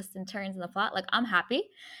little twists and turns in the plot. Like I'm happy.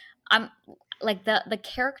 I'm like the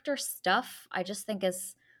character stuff I just think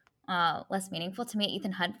is less meaningful to me.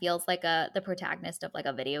 Ethan Hunt feels like the protagonist of like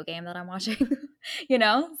a video game that I'm watching, you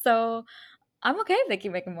know? So I'm okay if they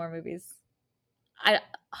keep making more movies. I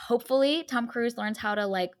hopefully Tom Cruise learns how to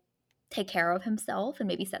like take care of himself and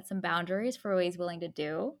maybe set some boundaries for what he's willing to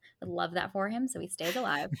do. Would love that for him so he stays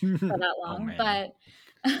alive for that Oh long. man.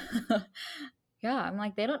 But yeah, I'm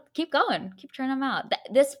like they don't keep going, keep trying them out.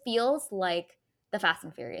 This feels like the Fast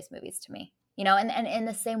and Furious movies to me. You know, and in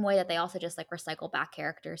the same way that they also just like recycle back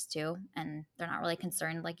characters too, and they're not really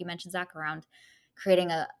concerned, like you mentioned, Zach, around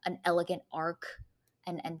creating an elegant arc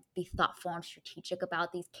and be thoughtful and strategic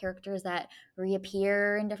about these characters that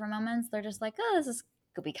reappear in different moments. They're just like, oh, this is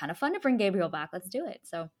could be kind of fun to bring Gabriel back. Let's do it.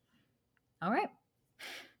 So, all right.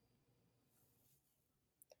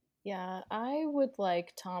 Yeah, I would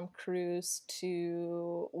like Tom Cruise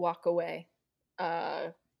to walk away. Uh,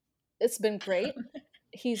 it's been great.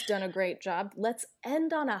 He's done a great job. Let's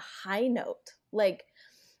end on a high note. Like,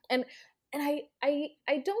 and I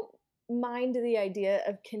don't mind the idea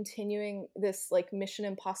of continuing this like Mission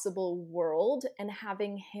Impossible world and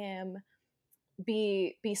having him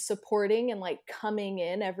be supporting and like coming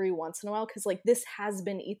in every once in a while, because like this has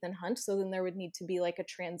been Ethan Hunt, so then there would need to be like a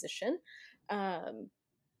transition. Um,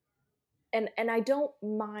 and I don't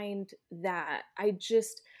mind that. I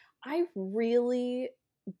really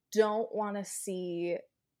don't want to see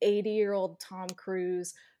 80-year-old Tom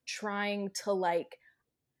Cruise trying to, like,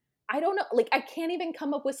 I don't know, like, I can't even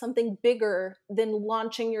come up with something bigger than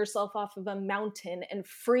launching yourself off of a mountain and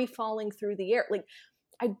free falling through the air. Like,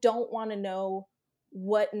 I don't want to know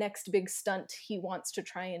what next big stunt he wants to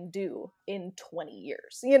try and do in 20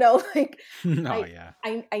 years. You know, like, Oh I yeah.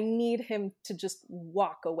 I need him to just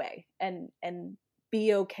walk away and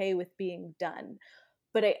be okay with being done.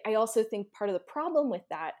 But I also think part of the problem with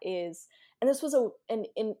that is, and this was an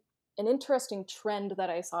interesting trend that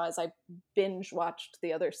I saw as I binge watched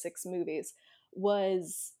the other 6 movies,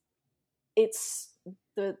 was it's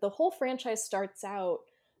the whole franchise starts out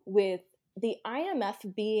with the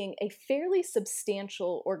IMF being a fairly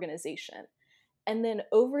substantial organization. And then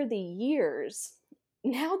over the years,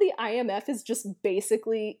 now the IMF is just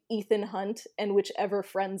basically Ethan Hunt and whichever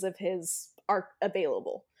friends of his are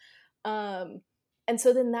available. Um, and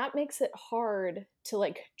so then that makes it hard to,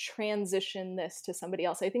 like, transition this to somebody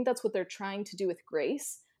else. I think that's what they're trying to do with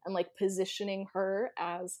Grace, and, like, positioning her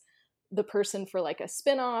as the person for, like, a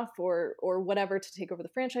spin-off or whatever to take over the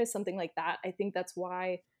franchise, something like that. I think that's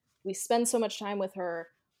why we spend so much time with her,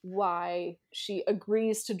 why she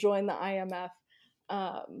agrees to join the IMF.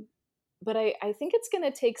 Um, but I think it's going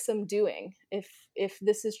to take some doing if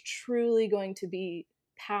this is truly going to be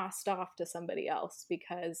passed off to somebody else,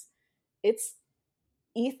 because it's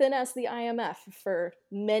Ethan as the IMF for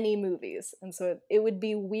many movies, and so it would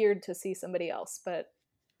be weird to see somebody else. But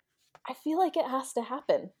I feel like it has to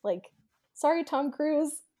happen. Like, sorry, Tom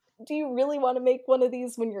Cruise, do you really want to make one of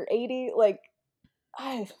these when you're 80? Like,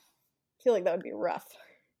 I feel like that would be rough.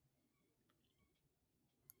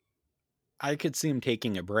 I could see him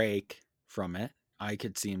taking a break from it. I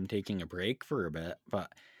could see him taking a break for a bit,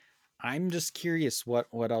 but I'm just curious what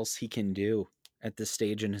else he can do at this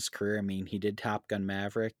stage in his career. I mean, he did Top Gun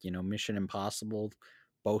Maverick, Mission Impossible,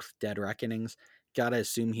 both Dead Reckonings. Gotta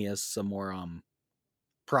assume he has some more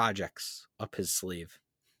projects up his sleeve.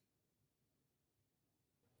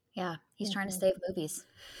 Yeah, he's trying to Mm-hmm. save movies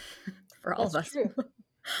for all of That's us. true.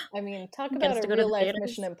 I mean, talk Get about us a to go to real the life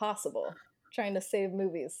Mission theaters. Impossible, trying to save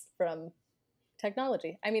movies from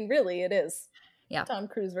technology. I mean, really, it is Yeah. Tom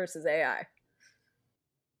Cruise versus AI.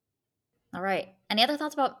 All right. Any other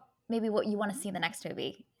thoughts about maybe what you want to see in the next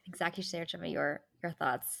movie? I think Zach, you shared some of your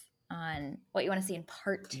thoughts on what you want to see in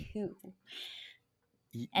part two.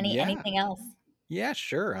 Yeah, Anything else? yeah,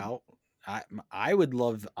 sure. I would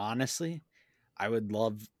love, honestly, I would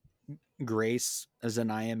love Grace as an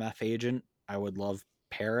IMF agent. I would love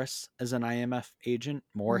Paris as an IMF agent.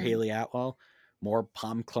 More Mm, Haley Atwell, more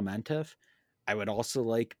Pom Klementieff. I would also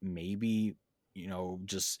like maybe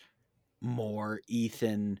just more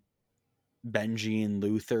Ethan, Benji, and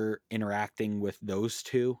Luther interacting with those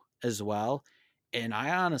two as well. And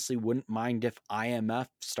I honestly wouldn't mind if IMF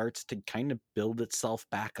starts to kind of build itself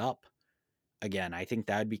back up again. I think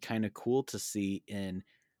that'd be kind of cool to see in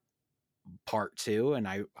part two. And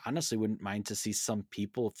I honestly wouldn't mind to see some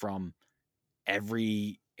people from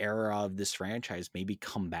every era of this franchise maybe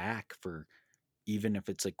come back for, even if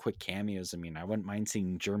it's like quick cameos. I mean, I wouldn't mind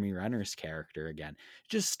seeing Jeremy Renner's character again.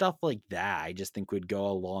 Just stuff like that. I just think would go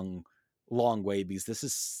a long way,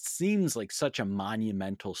 because seems like such a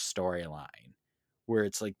monumental storyline where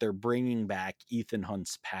it's like they're bringing back Ethan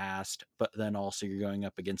Hunt's past, but then also you're going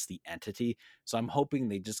up against the entity. So I'm hoping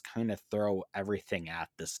they just kind of throw everything at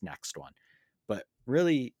this next one. But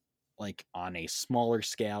really, like on a smaller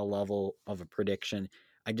scale level of a prediction,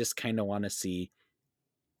 I just kind of want to see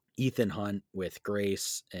Ethan Hunt with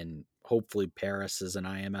Grace and hopefully Paris as an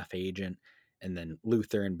IMF agent, and then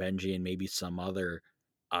Luther and Benji and maybe some other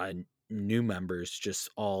uh, new members just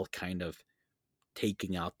all kind of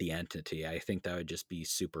taking out the entity. I think that would just be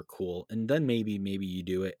super cool. And then maybe you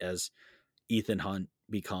do it as Ethan Hunt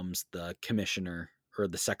becomes the commissioner or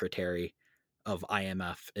the secretary of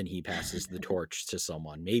IMF and he passes the torch to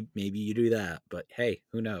someone. Maybe you do that, but hey,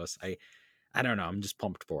 who knows? I don't know. I'm just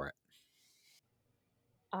pumped for it.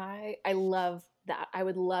 I love that. I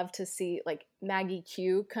would love to see, like, Maggie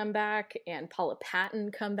Q come back and Paula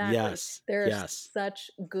Patton come back. Like, Yes. there are Yes. such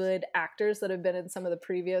good actors that have been in some of the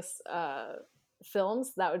previous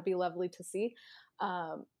films. That would be lovely to see.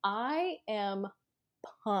 I am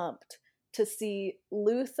pumped to see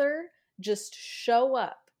Luther just show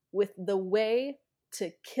up with the way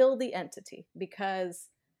to kill the entity, because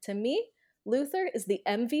to me, Luther is the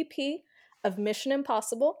MVP of Mission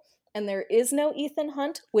Impossible, and there is no Ethan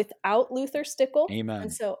Hunt without Luther Stickle. And Amen.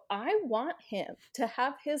 so I want him to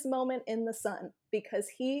have his moment in the sun, because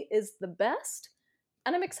he is the best,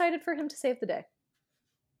 and I'm excited for him to save the day.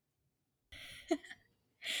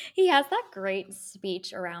 he has that great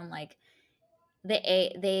speech around like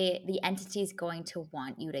the entity is going to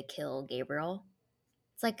want you to kill Gabriel.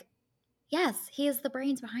 It's like, yes, he is the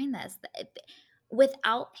brains behind this.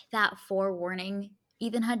 Without that forewarning,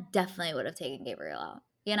 Ethan Hunt definitely would have taken Gabriel out,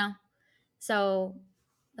 you know? So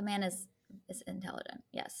the man is intelligent.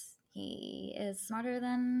 Yes, he is smarter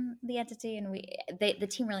than the entity, and the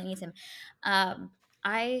team really needs him.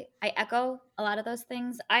 I echo a lot of those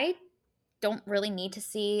things. I don't really need to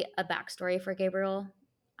see a backstory for Gabriel.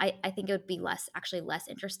 I think it would be less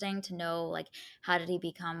interesting to know, like, how did he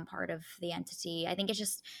become part of the entity. I think it's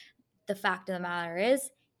just, the fact of the matter is,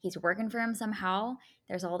 he's working for him somehow.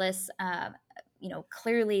 There's all this,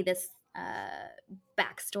 clearly this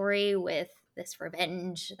backstory with this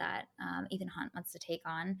revenge that Ethan Hunt wants to take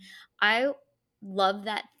on. I love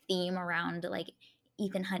that theme around, like,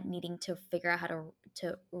 Ethan Hunt needing to figure out how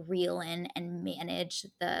to reel in and manage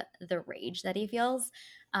the rage that he feels,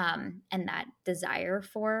 and that desire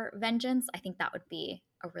for vengeance. I think that would be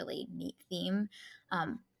a really neat theme.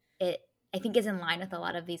 It I think is in line with a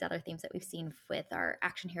lot of these other themes that we've seen with our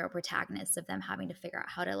action hero protagonists, of them having to figure out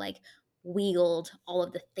how to, like, wield all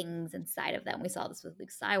of the things inside of them. We saw this with Luke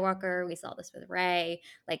Skywalker. We saw this with Rey.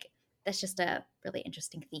 Like, that's just a really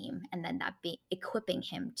interesting theme. And then that be equipping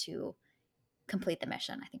him to complete the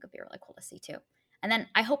mission, I think would be really cool to see too. And then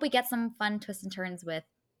I hope we get some fun twists and turns with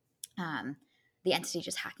the entity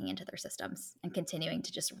just hacking into their systems and continuing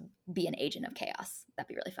to just be an agent of chaos. That'd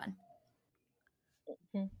be really fun.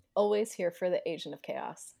 Always here for the agent of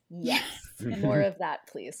chaos. Yes. More of that,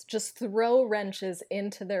 please. Just throw wrenches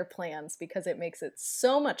into their plans, because it makes it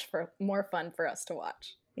so much more fun for us to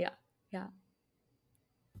watch. Yeah. All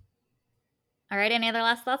right, any other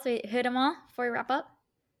last thoughts? We hit them all before we wrap up?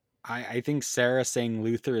 I think Sarah saying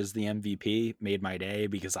Luther is the MVP made my day,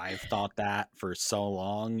 because I've thought that for so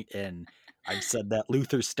long, and I've said that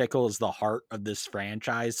Luther Stickle is the heart of this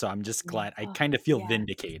franchise, so I'm just glad. I kind of feel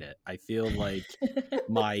vindicated. I feel like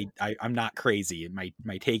I'm not crazy. My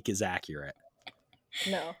take is accurate.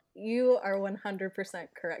 No, you are 100%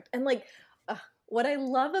 correct. And, like, what I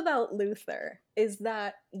love about Luther is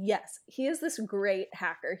that, yes, he is this great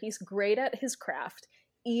hacker. He's great at his craft.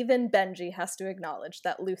 Even Benji has to acknowledge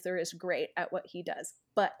that Luther is great at what he does.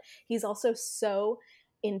 But he's also so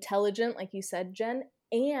intelligent, like you said, Jen,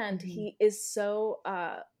 and he is so,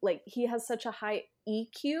 he has such a high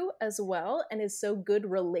EQ as well, and is so good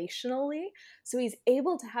relationally. So he's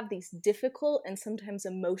able to have these difficult and sometimes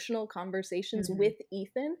emotional conversations with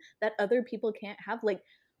Ethan that other people can't have. Like,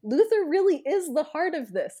 Luther really is the heart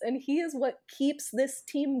of this, and he is what keeps this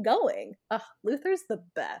team going. Luther's the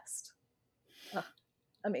best.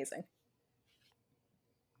 Amazing.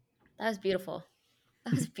 That was beautiful.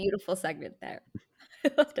 That was a beautiful segment there.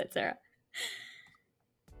 I loved it, Sarah.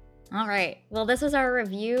 All right. Well, this was our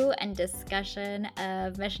review and discussion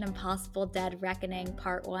of Mission Impossible Dead Reckoning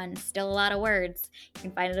Part 1. Still a lot of words. You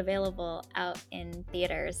can find it available out in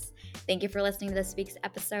theaters. Thank you for listening to this week's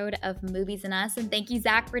episode of Movies and Us, and thank you,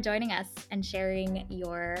 Zach, for joining us and sharing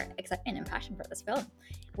your excitement and passion for this film.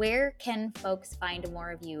 Where can folks find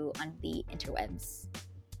more of you on the interwebs?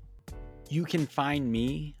 You can find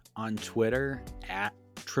me on Twitter at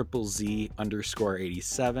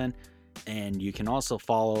 @ZZ_87. And you can also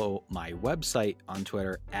follow my website on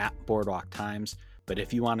Twitter at Boardwalk Times. But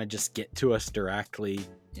if you want to just get to us directly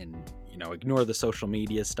and, ignore the social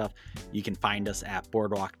media stuff, you can find us at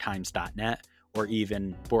boardwalktimes.net or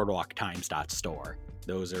even boardwalktimes.store.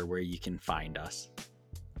 Those are where you can find us.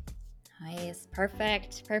 Nice.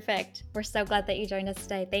 Perfect. We're so glad that you joined us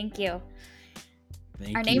today. Thank you.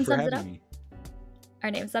 Thank you for having me. Our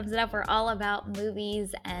name sums it up. We're all about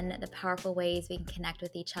movies and the powerful ways we can connect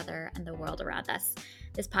with each other and the world around us.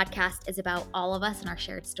 This podcast is about all of us and our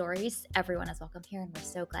shared stories. Everyone is welcome here, and we're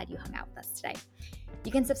so glad you hung out with us today.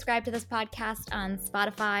 You can subscribe to this podcast on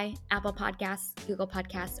Spotify, Apple Podcasts, Google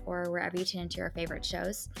Podcasts, or wherever you tune into your favorite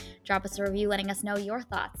shows. Drop us a review letting us know your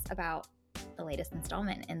thoughts about the latest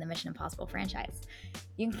installment in the Mission Impossible franchise.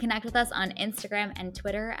 You can connect with us on Instagram and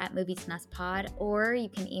Twitter at moviesnuspod, or you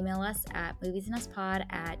can email us at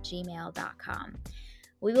moviesnuspod@gmail.com.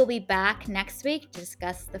 We will be back next week to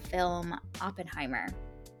discuss the film Oppenheimer.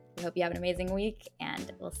 We hope you have an amazing week,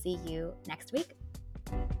 and we'll see you next week.